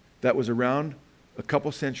translation that was around a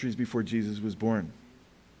couple centuries before Jesus was born.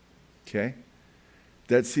 Okay?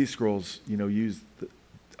 Dead Sea Scrolls, used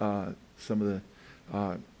some of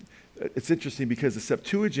the... it's interesting because the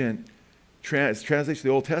Septuagint translates the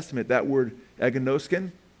Old Testament, that word egonoskin,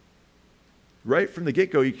 right from the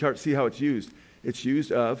get-go, you can't see how it's used. It's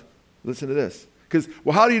used of, listen to this. Because,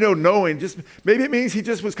 how do you know knowing? Just maybe it means he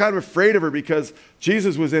just was kind of afraid of her because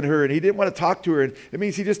Jesus was in her and he didn't want to talk to her. And it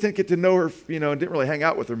means he just didn't get to know her, and didn't really hang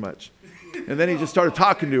out with her much. And then he just started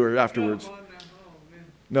talking to her afterwards.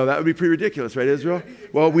 No, that would be pretty ridiculous, right, Israel?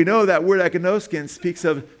 Well, we know that word egonoskin speaks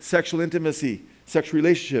of sexual intimacy, sexual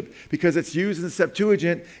relationship, because it's used in the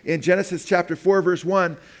Septuagint in Genesis chapter 4, verse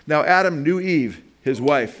 1. Now Adam knew Eve, his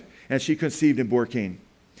wife, and she conceived and bore Cain.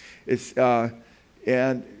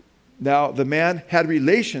 Now the man had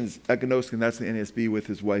relations, egonoskin, that's the NASB, with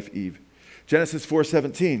his wife Eve. Genesis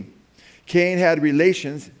 4:17, Cain had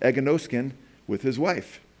relations, egonoskin, with his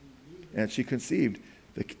wife, and she conceived.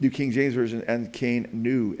 The New King James Version, and Cain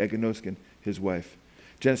knew, egonoskin, his wife.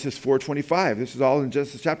 Genesis 4:25, this is all in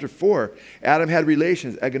Genesis chapter 4. Adam had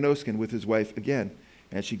relations, egonoskin, with his wife again,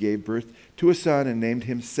 and she gave birth to a son and named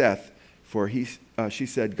him Seth, for she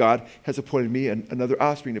said, God has appointed me another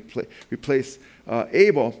offspring to replace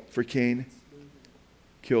Abel, for Cain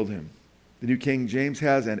killed him. The New King James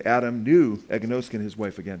has, and Adam knew egonoskin, his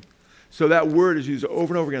wife again. So that word is used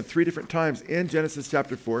over and over again 3 different times in Genesis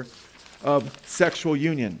chapter 4 of sexual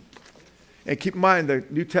union. And keep in mind, the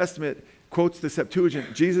New Testament quotes the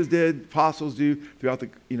Septuagint. Jesus did, apostles do throughout the,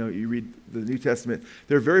 you read the New Testament.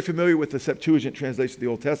 They're very familiar with the Septuagint translation of the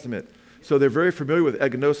Old Testament. So they're very familiar with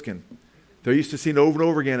egonoskin. They're used to seeing over and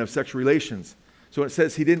over again of sexual relations. So when it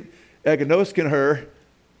says he didn't egonoskin her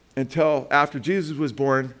until after Jesus was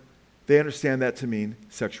born, they understand that to mean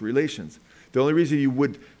sexual relations. The only reason you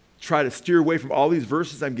would try to steer away from all these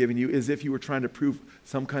verses I'm giving you is if you were trying to prove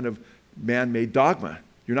some kind of man-made dogma.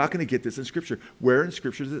 You're not going to get this in Scripture. Where in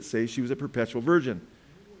Scripture does it say she was a perpetual virgin?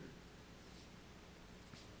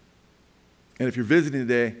 And if you're visiting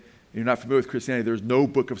today and you're not familiar with Christianity, there's no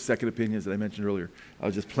book of second opinions that I mentioned earlier. I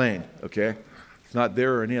was just playing, okay? It's not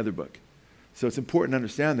there or any other book. So it's important to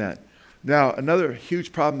understand that. Now, another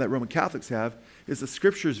huge problem that Roman Catholics have is the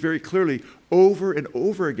Scriptures very clearly, over and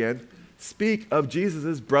over again, speak of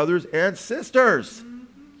Jesus' brothers and sisters.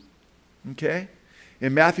 Okay?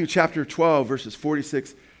 In Matthew chapter 12, verses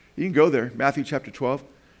 46, you can go there, Matthew chapter 12,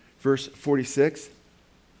 verse 46.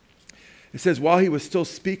 It says, while he was still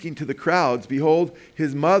speaking to the crowds, behold,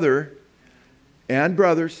 his mother and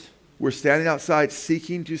brothers were standing outside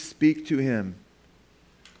seeking to speak to him.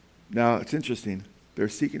 Now, it's interesting. They're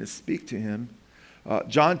seeking to speak to him.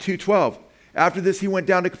 John 2:12. After this, he went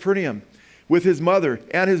down to Capernaum with his mother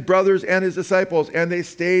and his brothers and his disciples, and they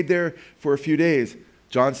stayed there for a few days.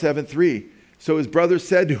 John 7:3. So his brothers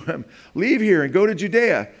said to him, leave here and go to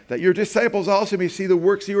Judea, that your disciples also may see the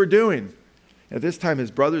works you are doing. At this time,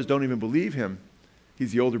 his brothers don't even believe him.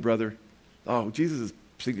 He's the older brother. Oh, Jesus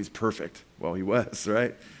is perfect. Well, he was,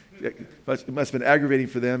 right? It must have been aggravating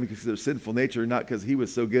for them because of their sinful nature, not because he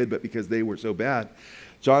was so good, but because they were so bad.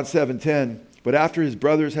 John 7:10. But after his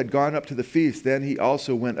brothers had gone up to the feast, then he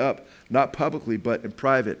also went up, not publicly, but in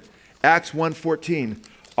private. Acts 1:14.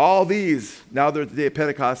 All these, now they're at the day of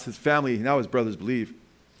Pentecost, his family, now his brothers believe.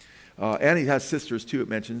 And he has sisters too, it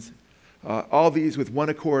mentions. All these with one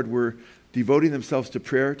accord were devoting themselves to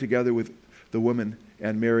prayer together with the woman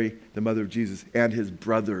and Mary, the mother of Jesus, and his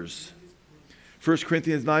brothers. 1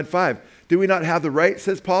 Corinthians 9:5. Do we not have the right,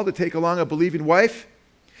 says Paul, to take along a believing wife,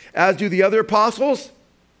 as do the other apostles?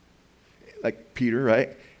 Like Peter,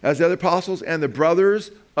 right? As the other apostles and the brothers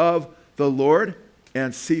of the Lord,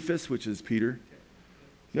 and Cephas, which is Peter.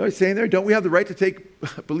 You know what he's saying there? Don't we have the right to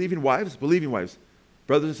take believing wives? Believing wives.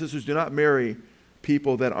 Brothers and sisters, do not marry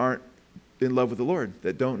people that aren't in love with the Lord,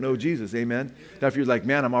 that don't know Jesus. Amen? Now, if you're like,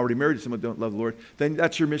 man, I'm already married to someone who don't love the Lord, then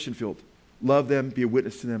that's your mission field. Love them, be a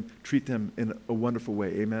witness to them, treat them in a wonderful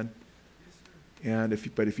way. Amen? And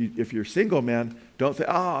if you're single, man, don't say,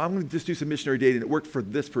 I'm going to just do some missionary dating. It worked for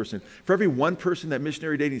this person. For every one person that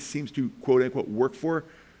missionary dating seems to, quote unquote, work for,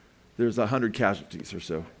 there's 100 casualties or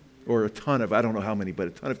so. Or a ton of, I don't know how many, but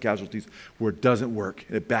a ton of casualties where it doesn't work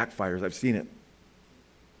and it backfires. I've seen it.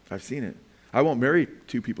 I won't marry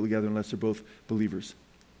two people together unless they're both believers.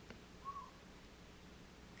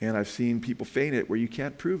 And I've seen people feign it where you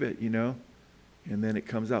can't prove it, and then it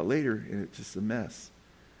comes out later and it's just a mess,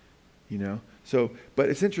 So, but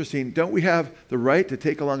it's interesting. Don't we have the right to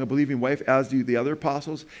take along a believing wife, as do the other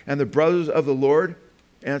apostles and the brothers of the Lord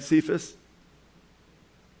and Cephas?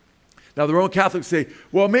 Now, the Roman Catholics say,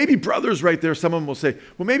 well, maybe brothers right there. Some of them will say,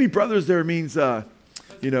 well, maybe brothers there means,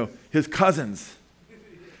 his cousins,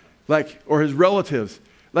 or his relatives.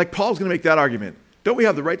 Like Paul's going to make that argument. Don't we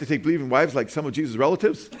have the right to take believing wives like some of Jesus'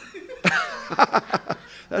 relatives?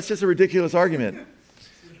 That's just a ridiculous argument.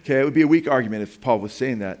 Okay, it would be a weak argument if Paul was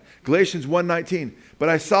saying that. Galatians 1:19. But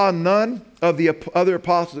I saw none of the other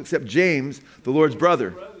apostles except James, the Lord's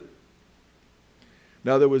brother.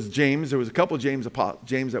 Now there was a couple of James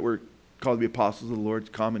that were called to be apostles of the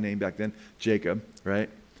Lord, common name back then, Jacob, right?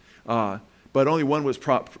 But only one was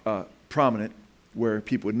prominent, where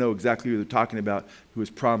people would know exactly who they're talking about, who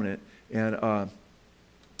was prominent. And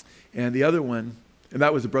the other one, and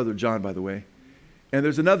that was the brother of John, by the way. And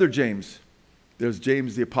there's another James. There's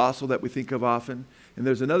James the apostle that we think of often. And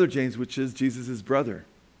there's another James, which is Jesus' brother.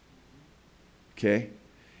 Okay?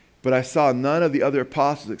 But I saw none of the other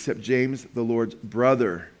apostles except James, the Lord's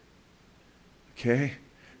brother. Okay?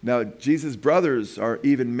 Now, Jesus' brothers are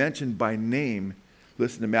even mentioned by name.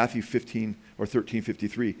 Listen to Matthew 15 or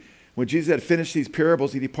 13:53. When Jesus had finished these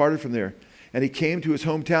parables, he departed from there. And he came to his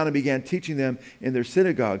hometown and began teaching them in their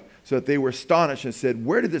synagogue, so that they were astonished and said,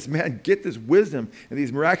 where did this man get this wisdom and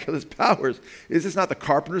these miraculous powers? Is this not the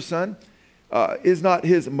carpenter's son? Is not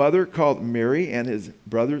his mother called Mary, and his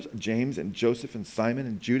brothers James and Joseph and Simon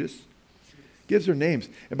and Judas? Gives their names.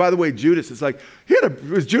 And by the way, Judas is like,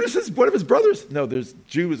 was Judas one of his brothers? No,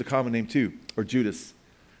 Jude was a common name too, or Judas.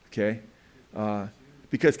 Okay?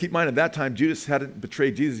 Because keep in mind, at that time, Judas hadn't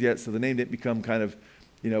betrayed Jesus yet, so the name didn't become kind of,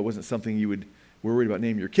 it wasn't something you would were worried about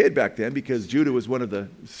naming your kid back then because Judah was one of the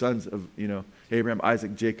sons of, Abraham,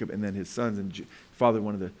 Isaac, Jacob, and then his sons, and father,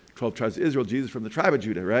 one of the 12 tribes of Israel, Jesus from the tribe of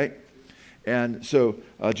Judah, right? And so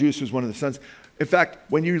Judas was one of the sons. In fact,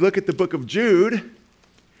 when you look at the book of Jude,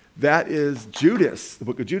 that is Judas, the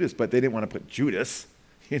book of Judas, but they didn't want to put Judas,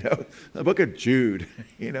 the book of Jude,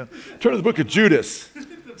 Turn to the book of Judas.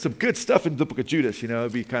 Some good stuff in the book of Judas,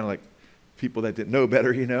 it'd be kind of like people that didn't know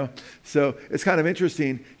better, So it's kind of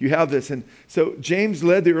interesting. You have this. And so James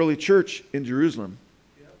led the early church in Jerusalem.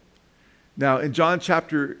 Yep. Now, in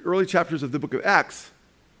early chapters of the book of Acts,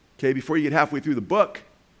 okay, before you get halfway through the book,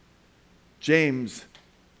 James,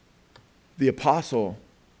 the apostle,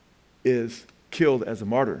 is killed as a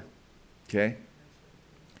martyr, okay?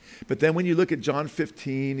 But then when you look at John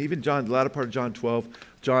 15, even John, the latter part of John 12,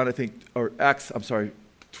 Acts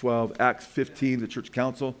 12, Acts 15, the church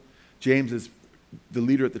council, James is the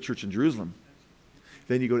leader at the church in Jerusalem.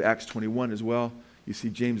 Then you go to Acts 21 as well. You see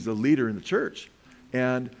James is the leader in the church.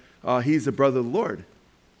 And he's the brother of the Lord.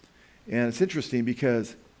 And it's interesting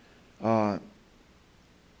because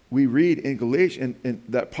we read in Galatians, and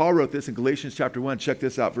that Paul wrote this in Galatians chapter 1. Check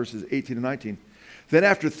this out, verses 18 and 19. Then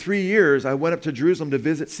after 3 years, I went up to Jerusalem to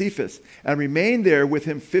visit Cephas and remained there with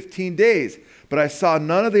him 15 days. But I saw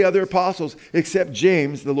none of the other apostles except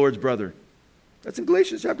James, the Lord's brother. That's in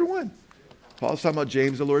Galatians chapter 1. Paul's talking about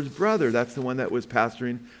James, the Lord's brother. That's the one that was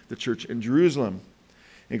pastoring the church in Jerusalem.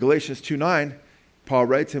 In Galatians 2:9, Paul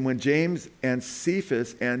writes, and when James and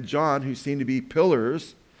Cephas and John, who seemed to be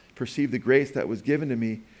pillars, perceived the grace that was given to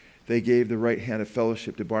me, they gave the right hand of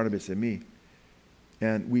fellowship to Barnabas and me,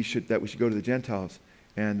 and we should go to the Gentiles,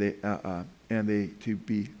 and they to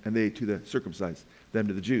the circumcised, them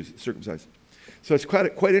to the Jews, circumcised. So it's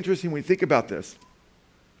quite interesting when you think about this.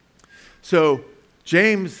 So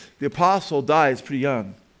James, the apostle, dies pretty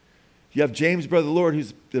young. You have James, brother of the Lord,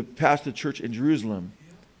 who's the pastor of the church in Jerusalem.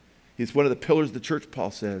 He's one of the pillars of the church,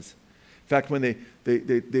 Paul says. In fact, when they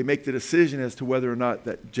make the decision as to whether or not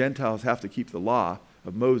that Gentiles have to keep the law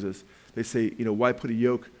of Moses, they say, why put a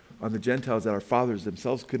yoke on the Gentiles that our fathers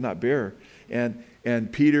themselves could not bear?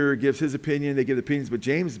 And Peter gives his opinion, they give the opinions, but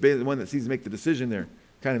James is basically the one that seems to make the decision there.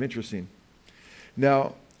 Kind of interesting.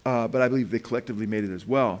 Now, but I believe they collectively made it as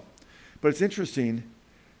well. But it's interesting,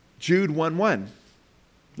 Jude 1:1.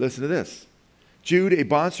 Listen to this. Jude, a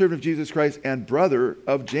bondservant of Jesus Christ and brother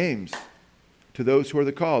of James, to those who are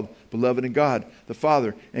the called, beloved in God, the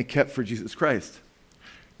Father, and kept for Jesus Christ.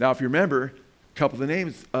 Now, if you remember, a couple of the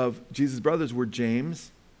names of Jesus' brothers were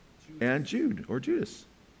James and Jude, or Judas.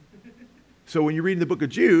 So when you read in the book of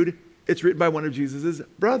Jude, it's written by one of Jesus'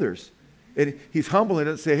 brothers. And he's humble and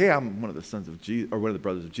doesn't say, hey, I'm one of the sons of Jesus, or one of the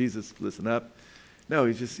brothers of Jesus, listen up. No,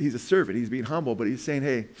 he's a servant. He's being humble, but he's saying,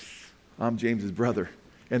 hey, I'm James's brother.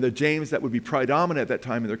 And the James that would be predominant at that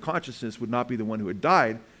time in their consciousness would not be the one who had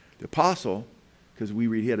died, the apostle, because we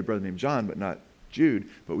read he had a brother named John, but not Jude.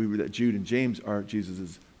 But we read that Jude and James are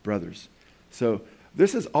Jesus' brothers. So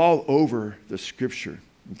this is all over the Scripture,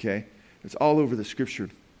 okay? It's all over the Scripture.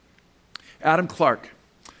 Adam Clark,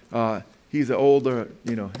 he's an older,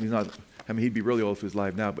 he's not, he'd be really old if he was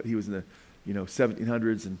alive now, but he was in the,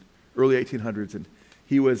 1700s and early 1800s, and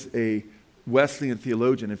he was a Wesleyan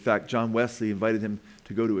theologian. In fact, John Wesley invited him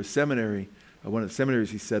to go to a seminary, one of the seminaries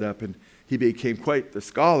he set up, and he became quite the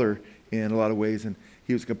scholar in a lot of ways, and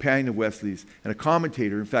he was a companion of Wesley's and a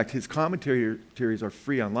commentator. In fact, his commentaries are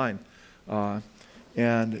free online.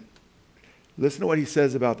 And listen to what he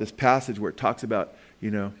says about this passage where it talks about,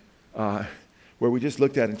 where we just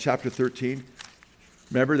looked at in chapter 13.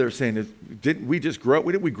 Remember, they're saying, didn't we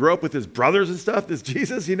grow up with his brothers and stuff, this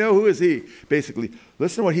Jesus? Who is he? Basically,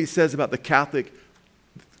 listen to what he says about the Catholic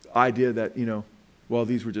idea that,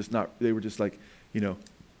 these were just they were just like,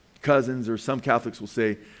 cousins, or some Catholics will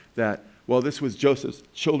say that, this was Joseph's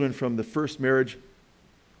children from the first marriage.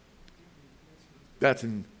 That's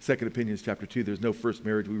in Second Opinions chapter 2. There's no first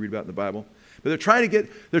marriage we read about in the Bible. But they're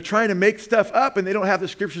trying to make stuff up, and they don't have the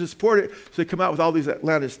Scripture to support it, so they come out with all these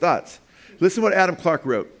outlandish thoughts. Listen to what Adam Clark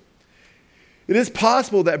wrote. It is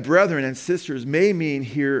possible that brethren and sisters may mean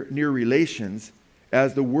here near relations,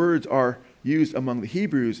 as the words are used among the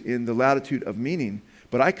Hebrews in the latitude of meaning,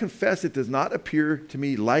 but I confess it does not appear to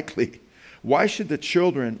me likely. Why should the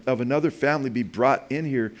children of another family be brought in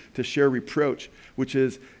here to share reproach, which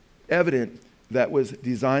is evident that was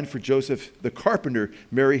designed for Joseph the carpenter,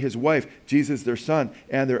 Mary his wife, Jesus their son,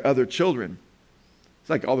 and their other children? It's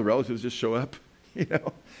like all the relatives just show up,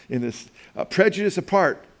 in this. Prejudice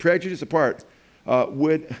apart,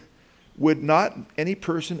 would not any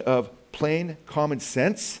person of plain common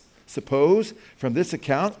sense suppose from this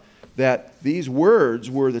account that these were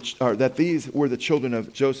the children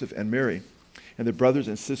of Joseph and Mary? and the brothers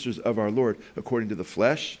and sisters of our Lord according to the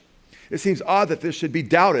flesh. It seems odd that this should be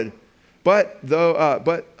doubted, but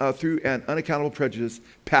through an unaccountable prejudice,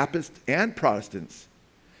 Papists and Protestants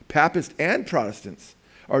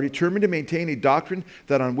are determined to maintain a doctrine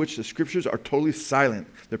that on which the scriptures are totally silent,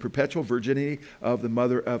 the perpetual virginity of the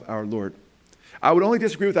mother of our Lord. I would only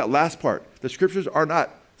disagree with that last part. The scriptures are not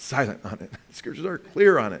silent on it. The scriptures are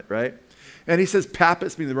clear on it, right? And he says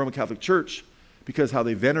Papists, meaning the Roman Catholic Church, because how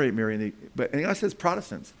they venerate Mary. And he also says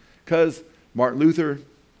Protestants, because Martin Luther,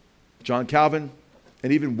 John Calvin,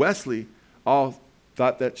 and even Wesley all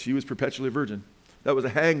thought that she was perpetually a virgin. That was a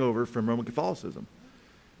hangover from Roman Catholicism.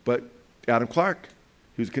 But Adam Clarke,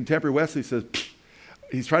 who's a contemporary Wesley, says,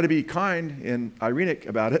 he's trying to be kind and ironic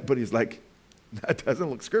about it, but he's like, that doesn't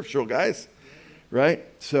look scriptural, guys. Right?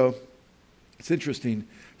 So it's interesting.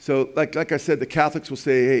 So like I said, the Catholics will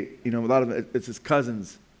say, hey, a lot of it's his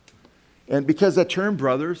cousins. And because that term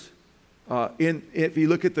brothers, if you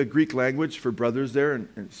look at the Greek language for brothers there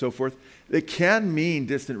and so forth, it can mean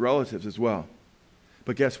distant relatives as well.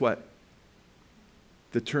 But guess what?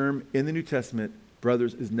 The term in the New Testament,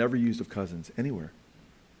 brothers, is never used of cousins anywhere.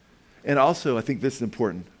 And also, I think this is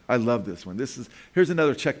important. I love this one. Here's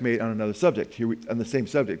another checkmate on another subject, on the same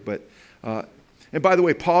subject. But and by the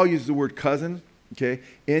way, Paul uses the word cousin, okay?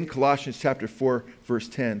 In Colossians chapter 4, verse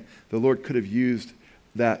 10, the Lord could have used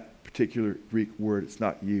that particular Greek word. It's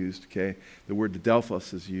not used, okay? The word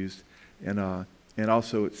Adelphos is used. And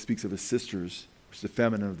also it speaks of his sisters, which is the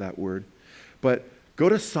feminine of that word. But go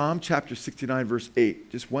to Psalm chapter 69, verse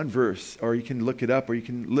 8. Just one verse, or you can look it up, or you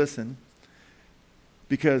can listen.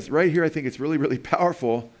 Because right here, I think it's really, really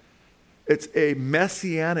powerful. It's a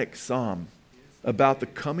messianic psalm about the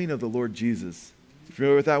coming of the Lord Jesus. You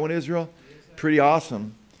familiar with that one, Israel? Pretty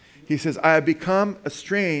awesome. He says, I have become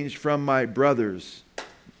estranged from my brothers.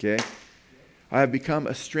 Okay? I have become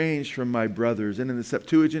estranged from my brothers. And in the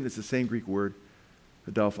Septuagint, it's the same Greek word,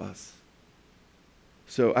 adelphos.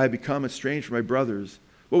 So I have become estranged from my brothers.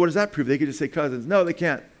 Well, what does that prove? They could just say cousins. No, they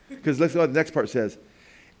can't. Because let's see what the next part says.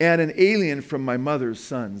 And an alien from my mother's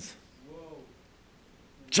sons. Whoa.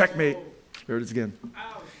 Checkmate. There it is again.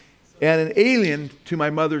 Ouch. And an alien to my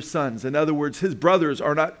mother's sons. In other words, his brothers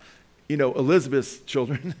are not, Elizabeth's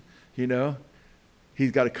children.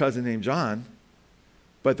 He's got a cousin named John,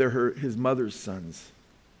 but they're his mother's sons.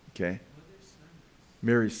 Okay?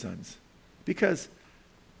 Mary's sons. Because,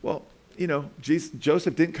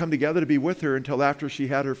 Joseph didn't come together to be with her until after she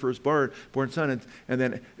had her firstborn son, and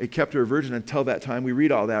then it kept her a virgin until that time. We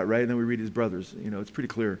read all that, right? And then we read his brothers. It's pretty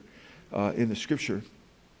clear in the scripture.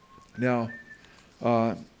 Now,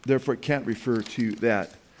 therefore, it can't refer to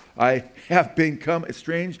that. I have become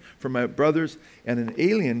estranged from my brothers and an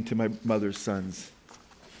alien to my mother's sons.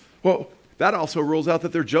 Well, that also rules out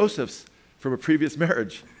that they're Joseph's from a previous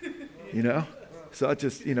marriage, So it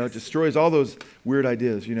just, destroys all those weird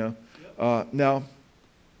ideas, Now,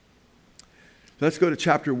 let's go to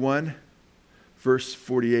chapter 1, verse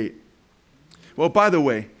 48. Well, by the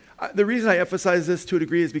way, the reason I emphasize this to a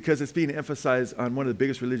degree is because it's being emphasized on one of the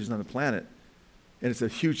biggest religions on the planet, and it's a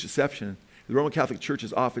huge deception. The Roman Catholic Church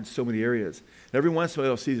is off in so many areas. And every once in a while,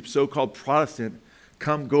 you'll see the so-called Protestant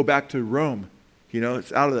go back to Rome.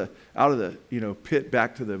 It's out of the pit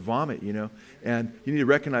back to the vomit. And you need to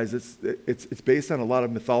recognize it's based on a lot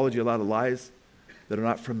of mythology, a lot of lies that are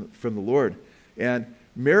not from the Lord. And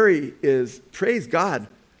Mary is, praise God.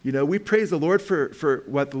 We praise the Lord for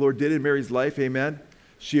what the Lord did in Mary's life. Amen.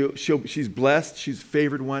 She's blessed. She's the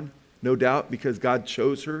favored one, no doubt, because God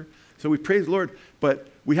chose her. So we praise the Lord. But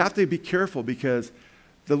we have to be careful because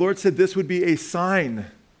the Lord said this would be a sign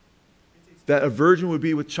that a virgin would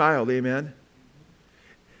be with child. Amen.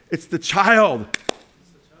 It's the child.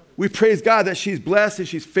 We praise God that she's blessed and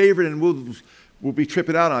she's favored, and we'll be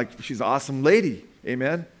tripping out on like she's an awesome lady.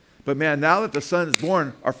 Amen. But man, now that the son is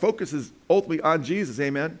born, our focus is ultimately on Jesus.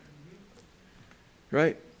 Amen.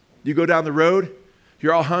 Right? You go down the road,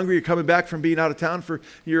 you're all hungry, you're coming back from being out of town,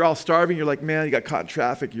 you're all starving, you're like, man, you got caught in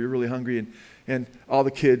traffic, you're really hungry, and all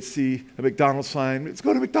the kids see a McDonald's sign. Let's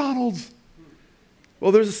go to McDonald's.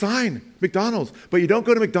 Well, there's a sign, McDonald's. But you don't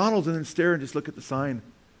go to McDonald's and then stare and just look at the sign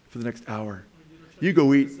for the next hour. You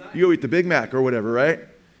go eat the Big Mac or whatever, right?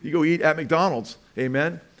 You go eat at McDonald's.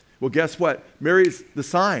 Amen. Well, guess what? Mary's the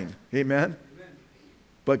sign. Amen.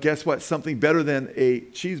 But guess what? Something better than a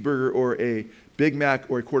cheeseburger or a Big Mac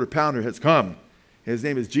or a quarter pounder has come. His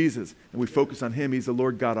name is Jesus, and we focus on him. He's the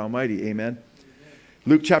Lord God Almighty. Amen.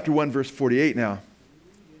 Luke chapter 1, verse 48 now.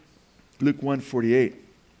 Luke 1:48.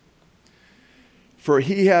 For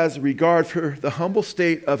he has regard for the humble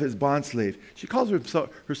state of his bondslave. She calls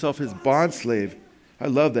herself his bondslave. I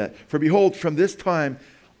love that. For behold, from this time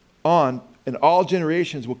on, and all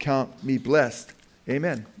generations will count me blessed.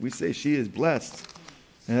 Amen. We say she is blessed.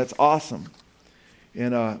 And that's awesome.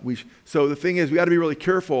 And so the thing is, we got to be really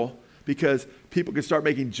careful because people can start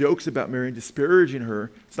making jokes about Mary and disparaging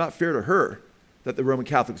her. It's not fair to her that the Roman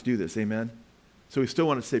Catholics do this. Amen. So we still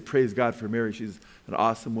want to say praise God for Mary. She's an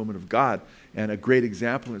awesome woman of God and a great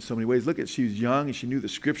example in so many ways. Look at, she was young and she knew the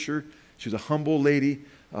scripture. She was a humble lady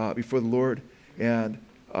before the Lord.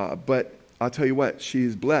 But I'll tell you what, she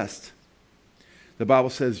is blessed. The Bible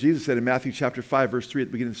says, Jesus said in Matthew chapter 5, verse 3 at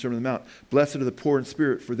the beginning of the Sermon on the Mount, blessed are the poor in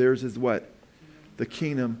spirit, for theirs is what? The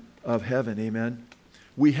kingdom of heaven. Amen.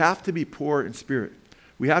 We have to be poor in spirit.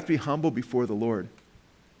 We have to be humble before the Lord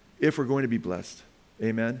if we're going to be blessed.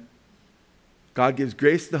 Amen. God gives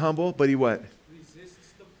grace to the humble, but he what?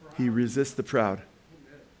 He resists the proud.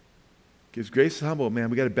 Amen. Gives grace to the humble.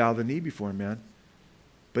 Man, we got to bow the knee before him, man.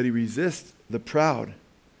 But he resists the proud.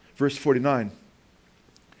 Verse 49.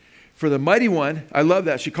 For the mighty one, I love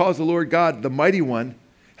that. She calls the Lord God, the mighty one,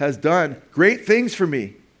 has done great things for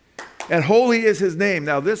me. And holy is his name.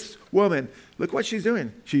 Now this woman, look what she's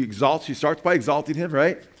doing. She starts by exalting him,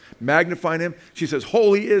 right? Magnifying him. She says,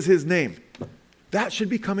 holy is his name. That should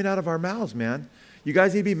be coming out of our mouths, man. You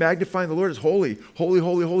guys need to be magnifying the Lord as holy, holy,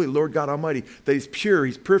 holy, holy, Lord God Almighty. That he's pure,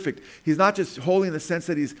 he's perfect. He's not just holy in the sense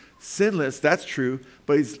that he's sinless, that's true,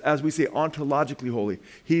 but he's, as we say, ontologically holy.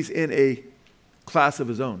 He's in a class of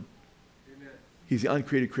his own. Amen. He's the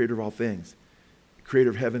uncreated creator of all things, creator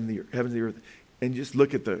of heaven and the earth. And just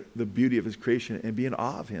look at the beauty of his creation and be in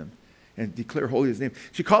awe of him and declare holy his name.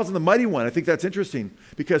 She calls him the mighty one. I think that's interesting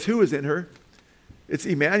because who is in her? It's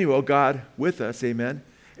Emmanuel, God with us, amen.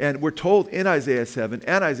 And we're told in Isaiah 7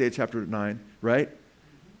 and Isaiah chapter 9, right?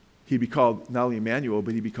 He'd be called not only Emmanuel,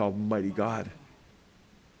 but he'd be called mighty God.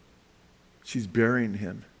 She's bearing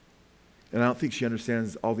him. And I don't think she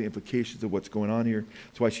understands all the implications of what's going on here.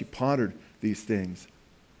 That's why she pondered these things.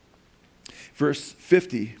 Verse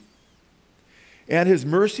 50. And his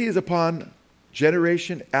mercy is upon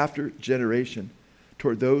generation after generation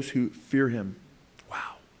toward those who fear him.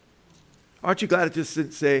 Wow. Aren't you glad it just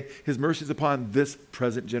didn't say his mercy is upon this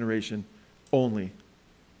present generation only?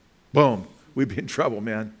 Boom. We'd be in trouble,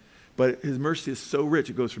 man. But his mercy is so rich,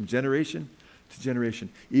 it goes from generation to generation.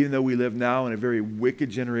 Even though we live now in a very wicked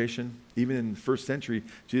generation, even in the first century,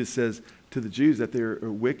 Jesus says to the Jews that they're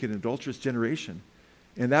a wicked and adulterous generation.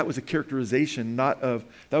 And that was a characterization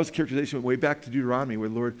way back to Deuteronomy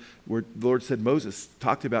where the Lord said Moses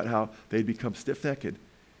talked about how they'd become stiff-necked.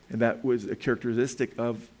 And that was a characteristic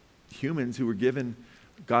of humans who were given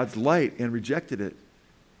God's light and rejected it.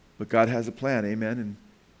 But God has a plan, amen,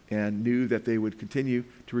 and knew that they would continue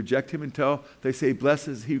to reject him until they say, blessed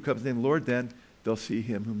is he who comes in the name of the Lord, then they'll see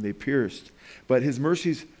him whom they pierced. But his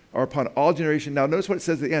mercies are upon all generations. Now notice what it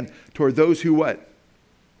says at the end, toward those who what?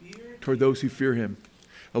 Toward those who fear him.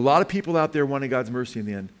 A lot of people out there wanting God's mercy in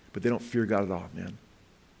the end, but they don't fear God at all, man.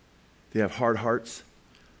 They have hard hearts.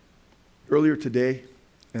 Earlier today,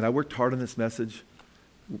 and I worked hard on this message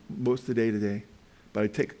most of the day today, but I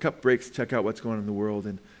take a couple breaks to check out what's going on in the world,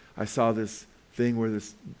 and I saw this thing where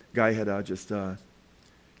this guy had just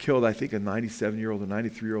killed, I think, a 97-year-old, a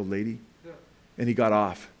 93-year-old lady, and he got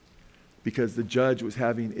off because the judge was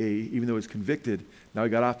having even though he was convicted, now he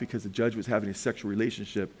got off because the judge was having a sexual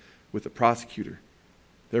relationship with the prosecutor.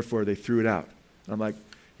 Therefore, they threw it out. And I'm like,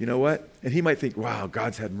 you know what? And he might think, wow,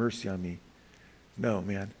 God's had mercy on me. No,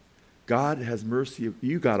 man. God has mercy.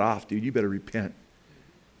 You got off, dude. You better repent.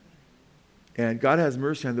 And God has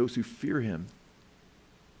mercy on those who fear him.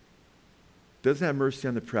 Doesn't have mercy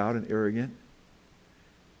on the proud and arrogant.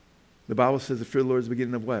 The Bible says the fear of the Lord is the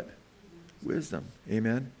beginning of what? Wisdom.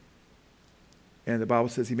 Amen. And the Bible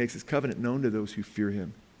says he makes his covenant known to those who fear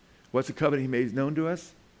him. What's the covenant he made known to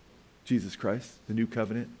us? Jesus Christ, the new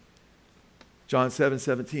covenant. John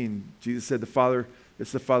 7:17, Jesus said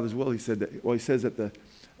it's the Father's will. He said that, well, he says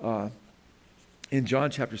that in John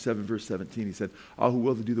chapter 7, verse 17, he said, all who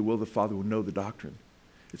will to do the will of the Father will know the doctrine.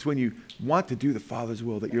 It's when you want to do the Father's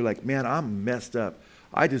will that you're like, man, I'm messed up.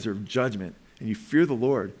 I deserve judgment. And you fear the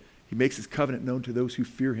Lord. He makes his covenant known to those who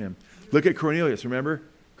fear him. Look at Cornelius, remember?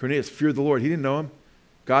 Cornelius feared the Lord. He didn't know him.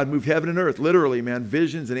 God moved heaven and earth, literally, man,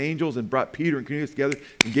 visions and angels, and brought Peter and Cornelius together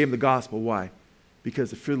and gave them the gospel. Why?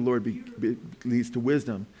 Because the fear of the Lord leads to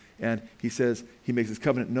wisdom. And he says he makes his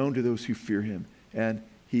covenant known to those who fear him. And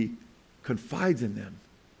he confides in them.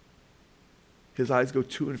 His eyes go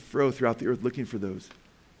to and fro throughout the earth looking for those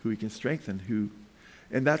who he can strengthen.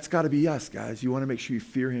 And that's got to be us, guys. You want to make sure you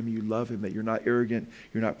fear him, you love him, that you're not arrogant,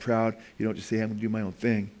 you're not proud. You don't just say, I'm going to do my own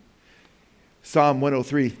thing. Psalm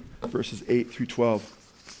 103, verses 8 through 12.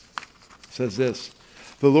 Says this,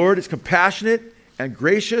 the Lord is compassionate and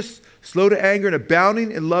gracious, slow to anger and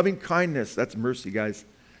abounding in loving kindness. That's mercy, guys.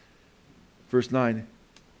 Verse 9,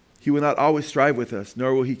 he will not always strive with us,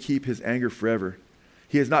 nor will he keep his anger forever.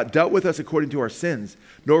 He has not dealt with us according to our sins,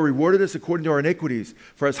 nor rewarded us according to our iniquities.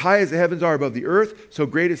 For as high as the heavens are above the earth, so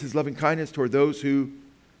great is his loving kindness toward those who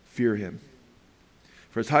fear him.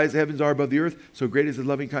 For as high as the heavens are above the earth, so great is his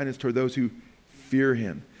loving kindness toward those who fear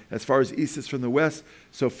him. As far as the east is from the west,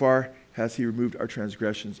 so far has he removed our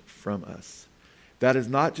transgressions from us. That is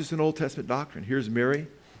not just an Old Testament doctrine. Here's Mary,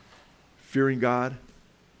 fearing God.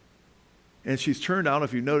 And she's turned, I don't know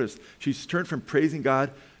if you noticed, she's turned from praising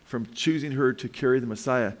God, from choosing her to carry the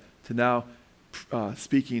Messiah, to now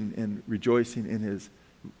speaking and rejoicing in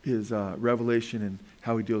his revelation and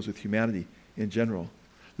how he deals with humanity in general.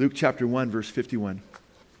 Luke chapter 1, verse 51.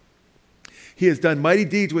 He has done mighty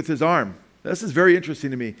deeds with his arm. This is very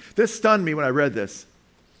interesting to me. This stunned me when I read this,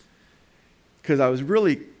 because I was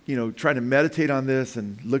really, trying to meditate on this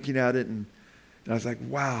and looking at it, and I was like,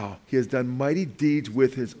 wow, he has done mighty deeds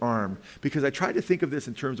with his arm. Because I tried to think of this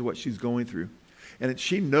in terms of what she's going through. And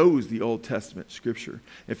she knows the Old Testament scripture.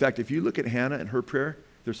 In fact, if you look at Hannah and her prayer,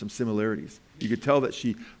 there's some similarities. You could tell that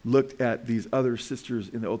she looked at these other sisters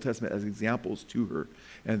in the Old Testament as examples to her.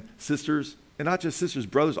 And sisters, and not just sisters,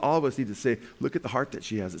 brothers, all of us need to say, look at the heart that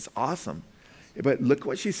she has. It's awesome. But look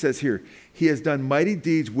what she says here. He has done mighty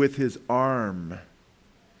deeds with his arm.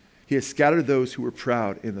 He has scattered those who were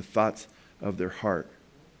proud in the thoughts of their heart.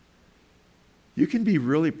 You can be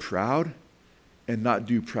really proud and not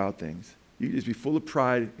do proud things. You can just be full of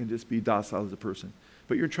pride and just be docile as a person.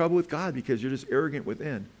 But you're in trouble with God because you're just arrogant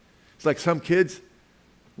within. It's like some kids,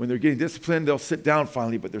 when they're getting disciplined, they'll sit down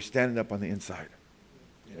finally, but they're standing up on the inside.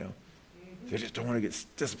 They just don't want to get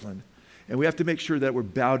disciplined. And we have to make sure that we're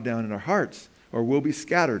bowed down in our hearts, or we'll be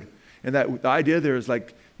scattered. And that the idea there is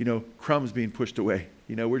like, crumbs being pushed away.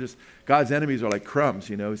 We're just, God's enemies are like crumbs,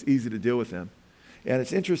 it's easy to deal with them. And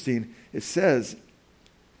it's interesting, it says,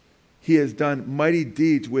 he has done mighty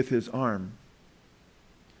deeds with his arm.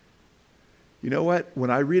 You know what? When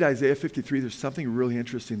I read Isaiah 53, there's something really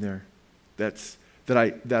interesting there. That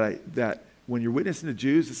when you're witnessing to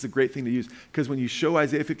Jews, it's a great thing to use. Because when you show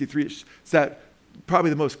Isaiah 53, it's that probably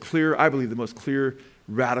the most clear, I believe, the most clear,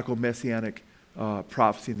 radical, messianic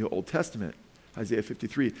prophecy in the Old Testament. Isaiah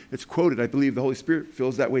 53. It's quoted. I believe the Holy Spirit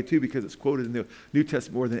feels that way too, because it's quoted in the New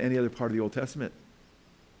Testament more than any other part of the Old Testament.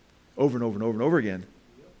 Over and over and over and over again.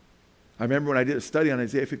 I remember when I did a study on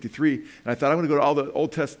Isaiah 53, and I thought I'm going to go to all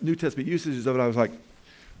the New Testament usages of it. I was like,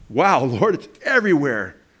 wow, Lord, it's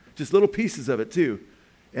everywhere. Just little pieces of it too.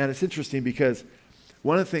 And it's interesting because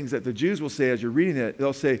one of the things that the Jews will say as you're reading it,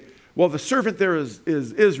 they'll say, well, the servant there is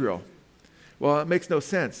Israel. Well, it makes no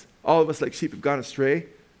sense. All of us like sheep have gone astray,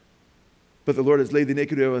 but the Lord has laid the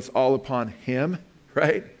iniquity of us all upon him,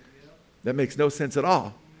 right? That makes no sense at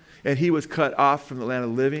all. And he was cut off from the land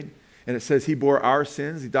of the living. And it says he bore our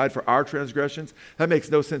sins. He died for our transgressions. That makes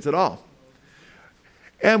no sense at all.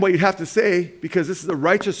 And what you'd have to say, because this is a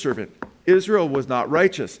righteous servant, Israel was not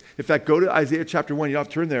righteous. In fact, go to Isaiah chapter 1. You don't have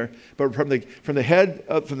to turn there. But from the head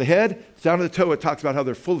down to the toe, it talks about how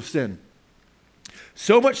they're full of sin.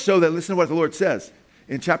 So much so that, listen to what the Lord says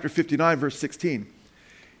in chapter 59, verse 16.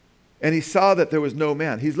 And he saw that there was no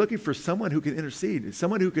man. He's looking for someone who can intercede,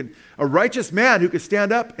 a righteous man who can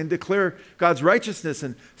stand up and declare God's righteousness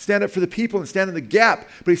and stand up for the people and stand in the gap.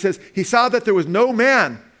 But he says, he saw that there was no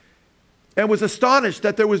man and was astonished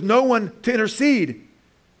that there was no one to intercede.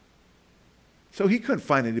 So he couldn't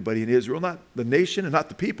find anybody in Israel, not the nation and not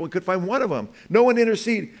the people. He couldn't find one of them. No one to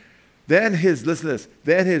intercede. Then listen to this,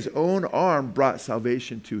 then his own arm brought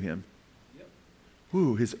salvation to him.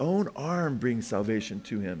 Ooh, his own arm brings salvation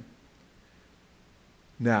to him.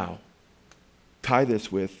 Now, tie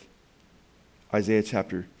this with Isaiah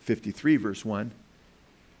chapter 53, verse 1.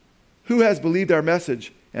 Who has believed our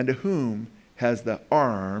message, and to whom has the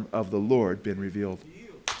arm of the Lord been revealed?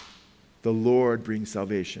 The Lord brings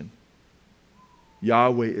salvation.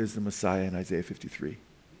 Yahweh is the Messiah in Isaiah 53.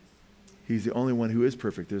 He's the only one who is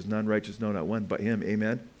perfect. There's none righteous, no, not one, but him.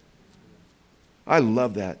 Amen? I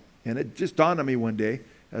love that. And it just dawned on me one day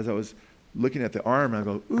as I was looking at the arm, and I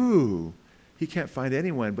go, ooh, he can't find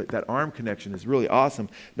anyone, but that arm connection is really awesome.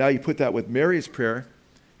 Now you put that with Mary's prayer,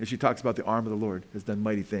 and she talks about the arm of the Lord has done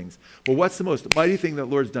mighty things. Well, what's the most mighty thing that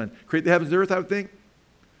the Lord's done? Create the heavens and earth, I would think.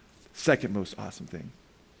 Second most awesome thing.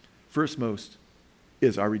 First most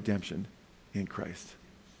is our redemption in Christ.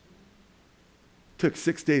 Took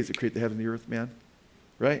 6 days to create the heaven and the earth, man.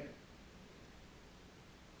 Right?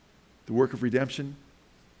 The work of redemption,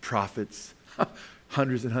 prophets,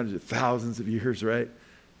 hundreds and hundreds of thousands of years, right?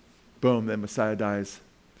 Boom, then Messiah dies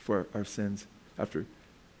for our sins after,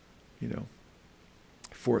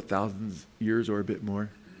 4,000 years or a bit more.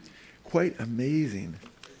 Quite amazing.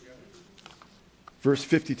 Verse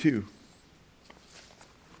 52.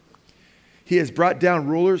 He has brought down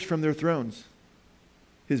rulers from their thrones.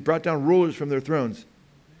 He has brought down rulers from their thrones.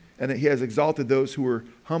 And that he has exalted those who were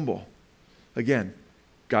humble. Again,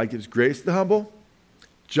 God gives grace to the humble,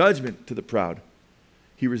 judgment to the proud.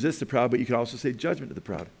 He resists the proud, but you can also say judgment to the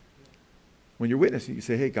proud. When you're witnessing, you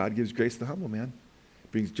say, hey, God gives grace to the humble, man.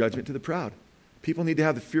 Brings judgment to the proud. People need to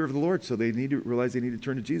have the fear of the Lord, so they need to realize they need to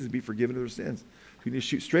turn to Jesus and be forgiven of their sins. We need to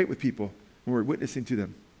shoot straight with people when we're witnessing to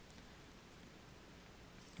them.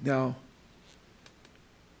 Now,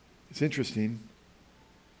 it's interesting.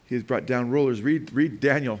 He has brought down rulers. Read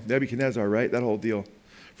Daniel, Nebuchadnezzar, right? That whole deal.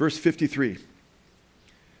 Verse 53.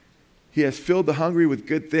 He has filled the hungry with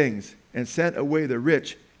good things and sent away the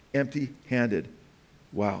rich empty-handed.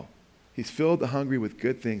 Wow. He's filled the hungry with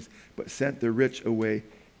good things, but sent the rich away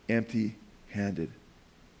empty-handed.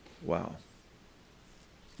 Wow.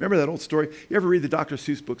 Remember that old story? You ever read the Dr.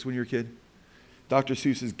 Seuss books when you were a kid? Dr.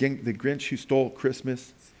 Seuss is the Grinch who stole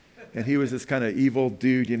Christmas. And he was this kind of evil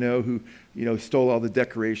dude, who, stole all the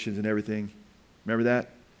decorations and everything. Remember that?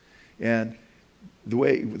 And the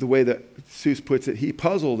way that Seuss puts it, he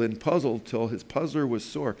puzzled till his puzzler was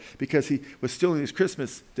sore because he was stealing his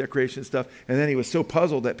Christmas decoration stuff. And then he was so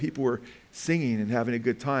puzzled that people were singing and having a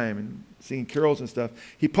good time and singing carols and stuff.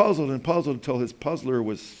 He puzzled until his puzzler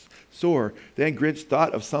was sore. Then Grinch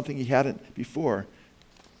thought of something he hadn't before.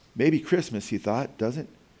 Maybe Christmas, he thought, doesn't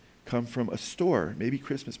come from a store. Maybe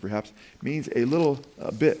Christmas, perhaps, means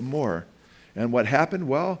a bit more. And what happened?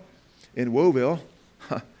 Well, in Whoville,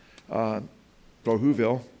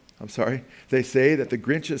 they say that the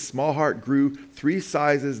Grinch's small heart grew 3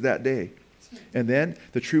 sizes that day. And then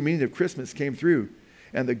the true meaning of Christmas came through.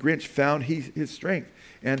 And the Grinch found his strength.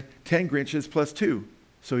 And 10 Grinches plus 2.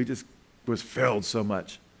 So he just was filled so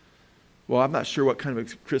much. Well, I'm not sure what kind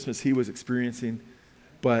of Christmas he was experiencing.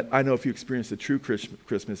 But I know if you experience the true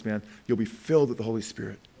Christmas, man, you'll be filled with the Holy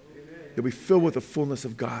Spirit. Amen. You'll be filled with the fullness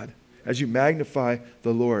of God as you magnify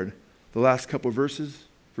the Lord. The last couple of verses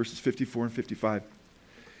 54 and 55.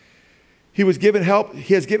 He has given help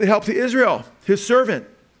to Israel, his servant,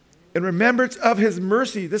 in remembrance of his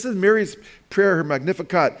mercy. This is Mary's prayer, her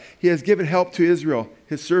Magnificat. He has given help to Israel,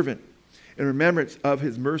 his servant, in remembrance of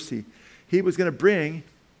his mercy. He was going to bring,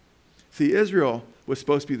 Israel was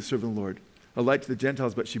supposed to be the servant of the Lord, a light to the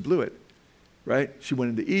Gentiles, but she blew it, right? She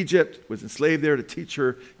went into Egypt, was enslaved there to teach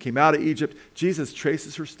her, came out of Egypt. Jesus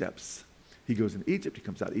traces her steps. He goes into Egypt, he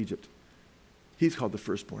comes out of Egypt. He's called the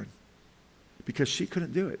firstborn because she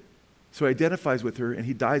couldn't do it. So he identifies with her and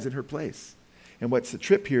he dies in her place. And what's the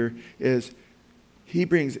trip here is he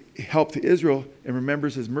brings help to Israel and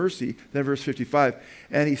remembers his mercy. Then verse 55,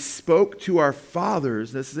 and he spoke to our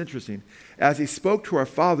fathers, this is interesting, as he spoke to our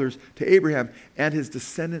fathers, to Abraham and his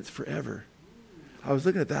descendants forever. I was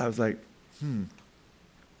looking at that, I was like,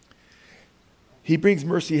 He brings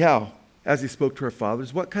mercy how? As he spoke to our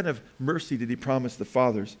fathers. What kind of mercy did he promise the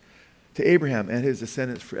fathers? To Abraham and his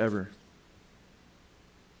descendants forever.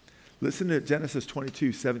 Listen to Genesis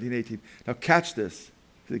 22, 17, 18. Now catch this.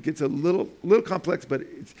 It gets a little complex, but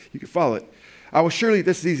you can follow it.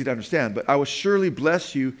 This is easy to understand, but I will surely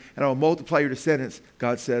bless you and I will multiply your descendants,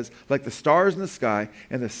 God says, like the stars in the sky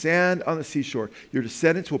and the sand on the seashore. Your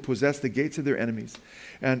descendants will possess the gates of their enemies.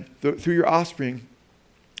 And through your offspring,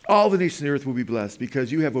 all the nations of the earth will be blessed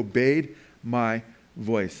because you have obeyed my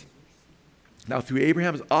voice. Now through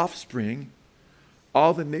Abraham's offspring,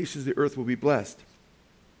 all the nations of the earth will be blessed.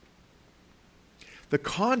 The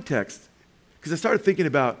context, because I started thinking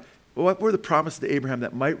about, what were the promises to Abraham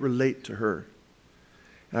that might relate to her?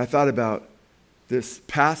 And I thought about this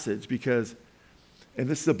passage because, and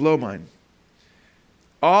this is a blow mine.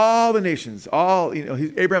 All the nations,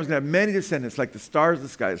 Abraham's going to have many descendants like the stars of the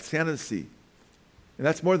sky, the sand of the sea. And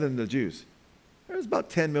that's more than the Jews. There's about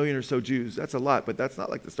 10 million or so Jews. That's a lot, but that's not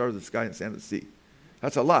like the stars of the sky and sand of the sea.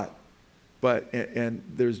 That's a lot. And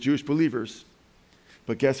there's Jewish believers.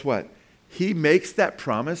 But guess what? He makes that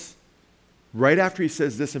promise right after he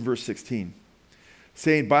says this in verse 16.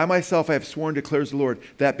 Saying, by myself I have sworn, declares the Lord,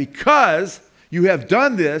 that because you have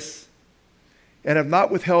done this and have not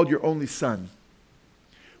withheld your only son.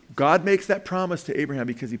 God makes that promise to Abraham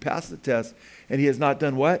because he passed the test and he has not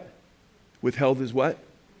done what? Withheld his what?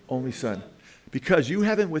 Only son. Because you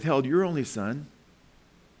haven't withheld your only son,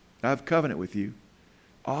 I have covenant with you.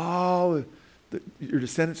 Your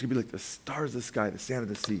descendants are going to be like the stars of the sky, the sand of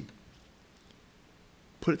the sea.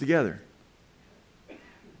 Put it together.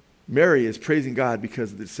 Mary is praising God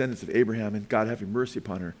because of the descendants of Abraham and God having mercy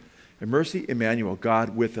upon her. And mercy, Emmanuel,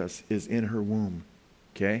 God with us, is in her womb.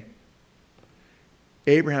 Okay?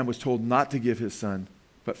 Abraham was told not to give his son.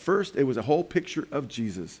 But first, it was a whole picture of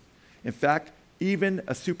Jesus. In fact, even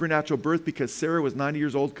a supernatural birth, because Sarah was 90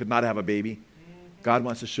 years old, could not have a baby. God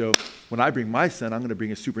wants to show, when I bring my son, I'm going to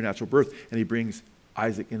bring a supernatural birth. And he brings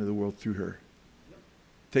Isaac into the world through her.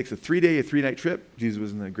 Takes a 3-day, a 3-night trip. Jesus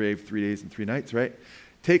was in the grave 3 days and 3 nights, right?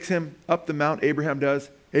 Takes him up the mount, Abraham does.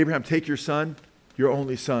 Abraham, take your son, your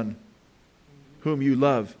only son, whom you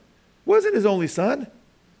love. Wasn't his only son?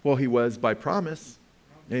 Well, he was by promise.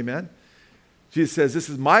 Amen. Jesus says, this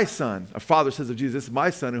is my son. A father says of Jesus, this is my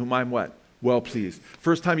son in whom I'm what? Well pleased.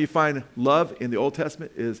 First time you find love in the Old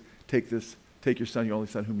Testament is take your son, your only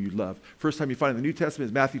son whom you love. First time you find it in the New Testament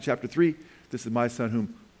is Matthew chapter 3. This is my son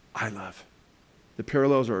whom I love. The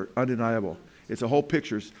parallels are undeniable. It's a whole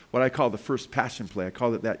picture. It's what I call the first passion play. I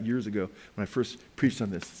called it that years ago when I first preached on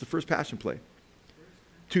this. It's the first passion play.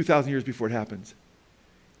 2,000 years before it happens.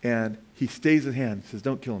 And he stays at hand, says,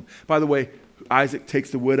 don't kill him. By the way, Isaac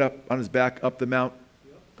takes the wood up on his back, up the mount.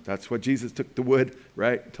 That's what Jesus took the wood,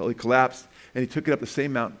 right, until he collapsed. And he took it up the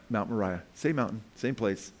same Mount Moriah. Same mountain, same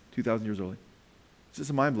place, 2,000 years early. It's just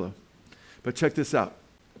a mind blow. But check this out.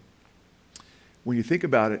 When you think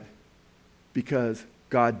about it, because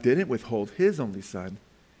God didn't withhold his only son,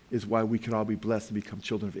 is why we can all be blessed and become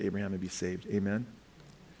children of Abraham and be saved. Amen?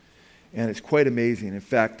 And it's quite amazing. In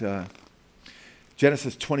fact,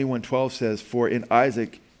 Genesis 21:12 says, for in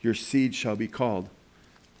Isaac your seed shall be called.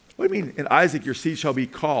 What do you mean, in Isaac your seed shall be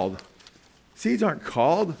called? Seeds aren't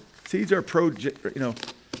called. Seeds are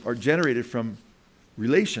are generated from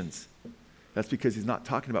relations. That's because he's not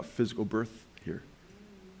talking about physical birth here.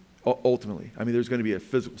 Ultimately. I mean, there's going to be a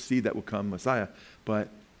physical seed that will come, Messiah, but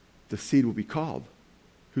the seed will be called.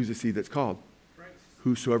 Who's the seed that's called? Christ.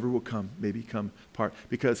 Whosoever will come may become part.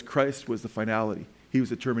 Because Christ was the finality. He was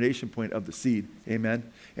the termination point of the seed. Amen.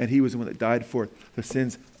 And he was the one that died for the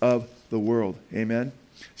sins of the world. Amen.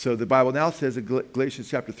 So the Bible now says in Galatians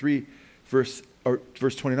chapter 3, verse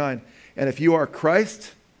 29, and if you are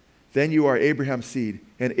Christ, then you are Abraham's seed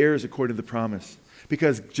and heirs according to the promise.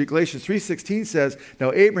 Because Galatians 3:16 says,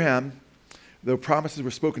 now Abraham, the promises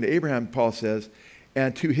were spoken to Abraham, Paul says,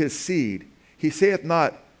 and to his seed. He saith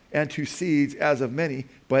not, and to seeds as of many,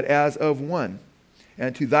 but as of one,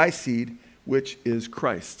 and to thy seed, which is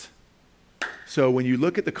Christ. So when you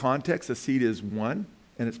look at the context, a seed is one,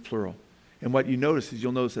 and it's plural. And what you notice is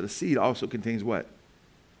you'll notice that a seed also contains what?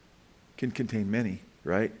 Can contain many,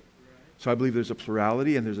 right? So I believe there's a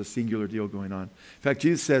plurality and there's a singular deal going on. In fact,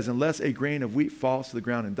 Jesus says, unless a grain of wheat falls to the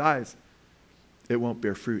ground and dies, it won't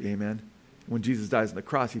bear fruit. Amen. When Jesus dies on the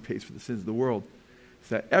cross, he pays for the sins of the world.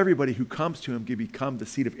 So that everybody who comes to him can become the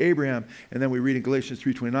seed of Abraham. And then we read in Galatians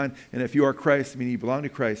 3:29, and if you are Christ, meaning you belong to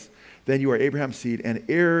Christ, then you are Abraham's seed and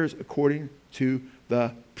heirs according to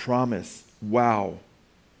the promise. Wow.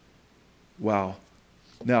 Wow.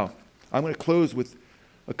 Now, I'm going to close with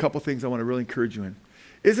a couple things I want to really encourage you in.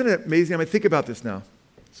 Isn't it amazing? I mean, think about this now.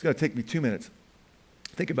 It's going to take me 2 minutes.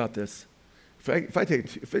 Think about this. If I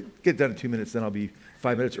get done in 2 minutes, then I'll be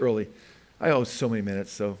 5 minutes early. I owe so many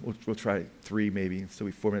minutes, so we'll try 3 maybe, so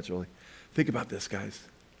we'll be 4 minutes early. Think about this, guys.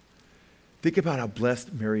 Think about how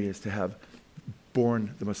blessed Mary is to have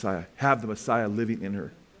born the Messiah, have the Messiah living in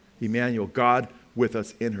her. Emmanuel, God with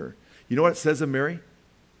us in her. You know what it says of Mary?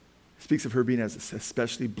 It speaks of her being as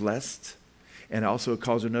especially blessed, and also it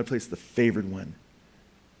calls her another place the favored one.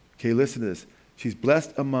 Okay, listen to this. She's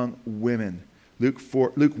blessed among women. Luke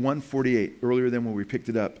 1:48, earlier than when we picked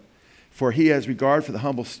it up. For he has regard for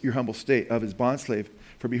your humble state of his bondslave.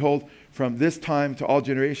 For behold, from this time to all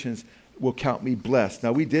generations will count me blessed.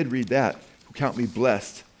 Now we did read that. Will count me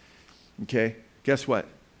blessed. Okay, guess what?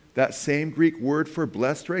 That same Greek word for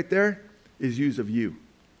blessed right there is used of you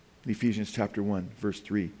in Ephesians chapter 1, verse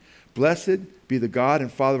 3. Blessed be the God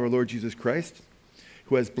and Father of our Lord Jesus Christ,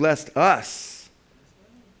 who has blessed us,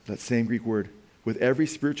 that same Greek word, with every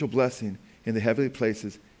spiritual blessing in the heavenly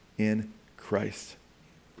places in Christ.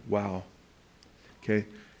 Wow. Okay.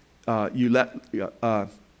 Eulageo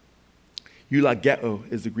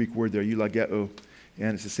is the Greek word there, eulageo.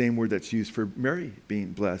 And it's the same word that's used for Mary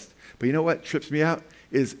being blessed. But you know what trips me out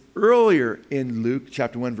is earlier in Luke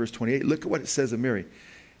chapter 1, verse 28, look at what it says of Mary.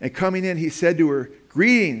 And coming in, he said to her,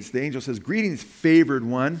 greetings. The angel says, greetings, favored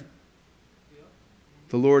one.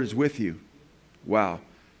 The Lord is with you. Wow.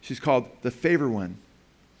 She's called the favored one.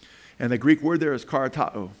 And the Greek word there is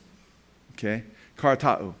karatao. Okay?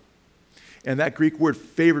 Karatao. And that Greek word,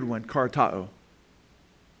 favored one, karatao,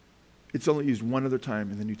 it's only used one other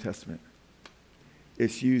time in the New Testament.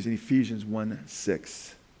 It's used in Ephesians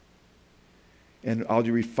 1:6. And I'll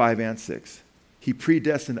read 5 and 6. He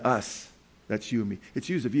predestined us. That's you and me. It's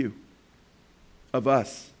used of you. Of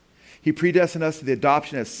us. He predestined us to the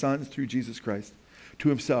adoption as sons through Jesus Christ to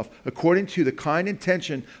himself, according to the kind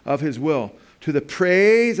intention of his will, to the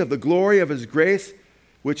praise of the glory of his grace,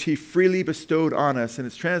 which he freely bestowed on us. And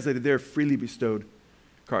it's translated there, freely bestowed,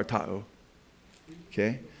 karatao.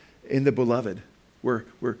 Okay? In the beloved. We're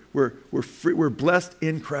blessed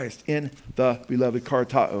in Christ, in the beloved,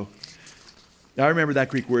 karatao. Now I remember that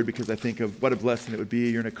Greek word because I think of what a blessing it would be.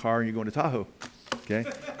 You're in a car and you're going to Tahoe. Okay?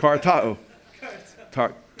 Karatao.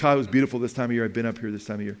 Tahoe is beautiful this time of year. I've been up here this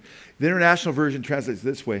time of year. The International Version translates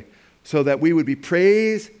this way. So that we would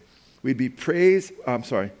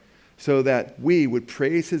so that we would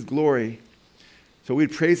praise his glory. So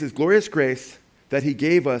we'd praise his glorious grace that he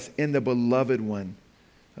gave us in the beloved one.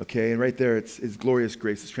 Okay, and right there it's glorious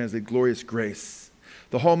grace. It's translated glorious grace.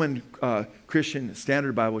 The Holman Christian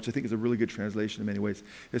Standard Bible, which I think is a really good translation in many ways,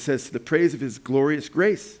 it says the praise of his glorious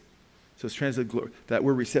grace. So it's translated that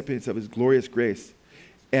we're recipients of his glorious grace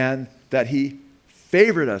and that he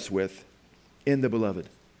favored us with in the beloved.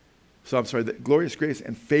 So I'm sorry, the glorious grace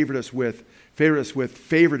and favored us with,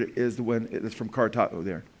 favored is the one that's from karatao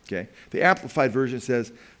there. Okay. The Amplified Version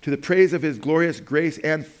says, to the praise of his glorious grace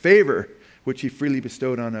and favor, which he freely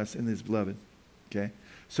bestowed on us in his beloved. Okay.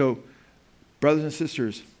 So, brothers and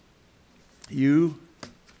sisters, you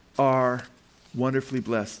are wonderfully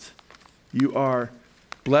blessed. You are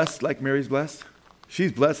blessed like Mary's blessed.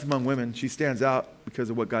 She's blessed among women. She stands out because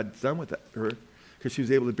of what God's done with her, because she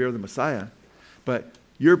was able to bear the Messiah. But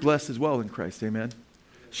you're blessed as well in Christ, amen?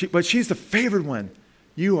 But she's the favored one.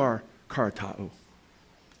 You are karatao.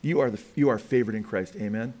 You are favored in Christ,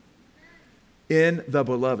 amen? In the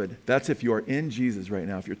beloved. That's if you are in Jesus right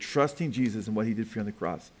now, if you're trusting Jesus and what he did for you on the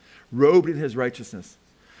cross. Robed in his righteousness.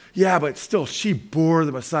 Yeah, but still, she bore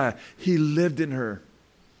the Messiah. He lived in her.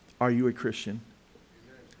 Are you a Christian?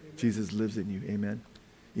 Amen. Jesus lives in you, amen?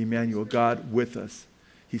 Emmanuel, God with us.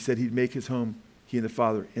 He said he'd make his home, he and the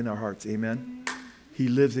Father, in our hearts, amen? He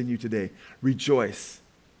lives in you today. Rejoice.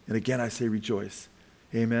 And again, I say rejoice.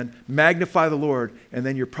 Amen. Magnify the Lord, and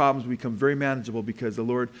then your problems will become very manageable because the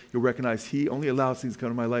Lord, you'll recognize he only allows things to come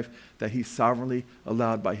to my life that he sovereignly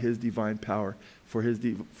allowed by his divine power for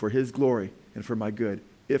his glory and for my good,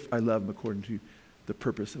 if I love him according to the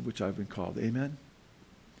purpose of which I've been called. Amen.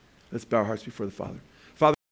 Let's bow our hearts before the Father.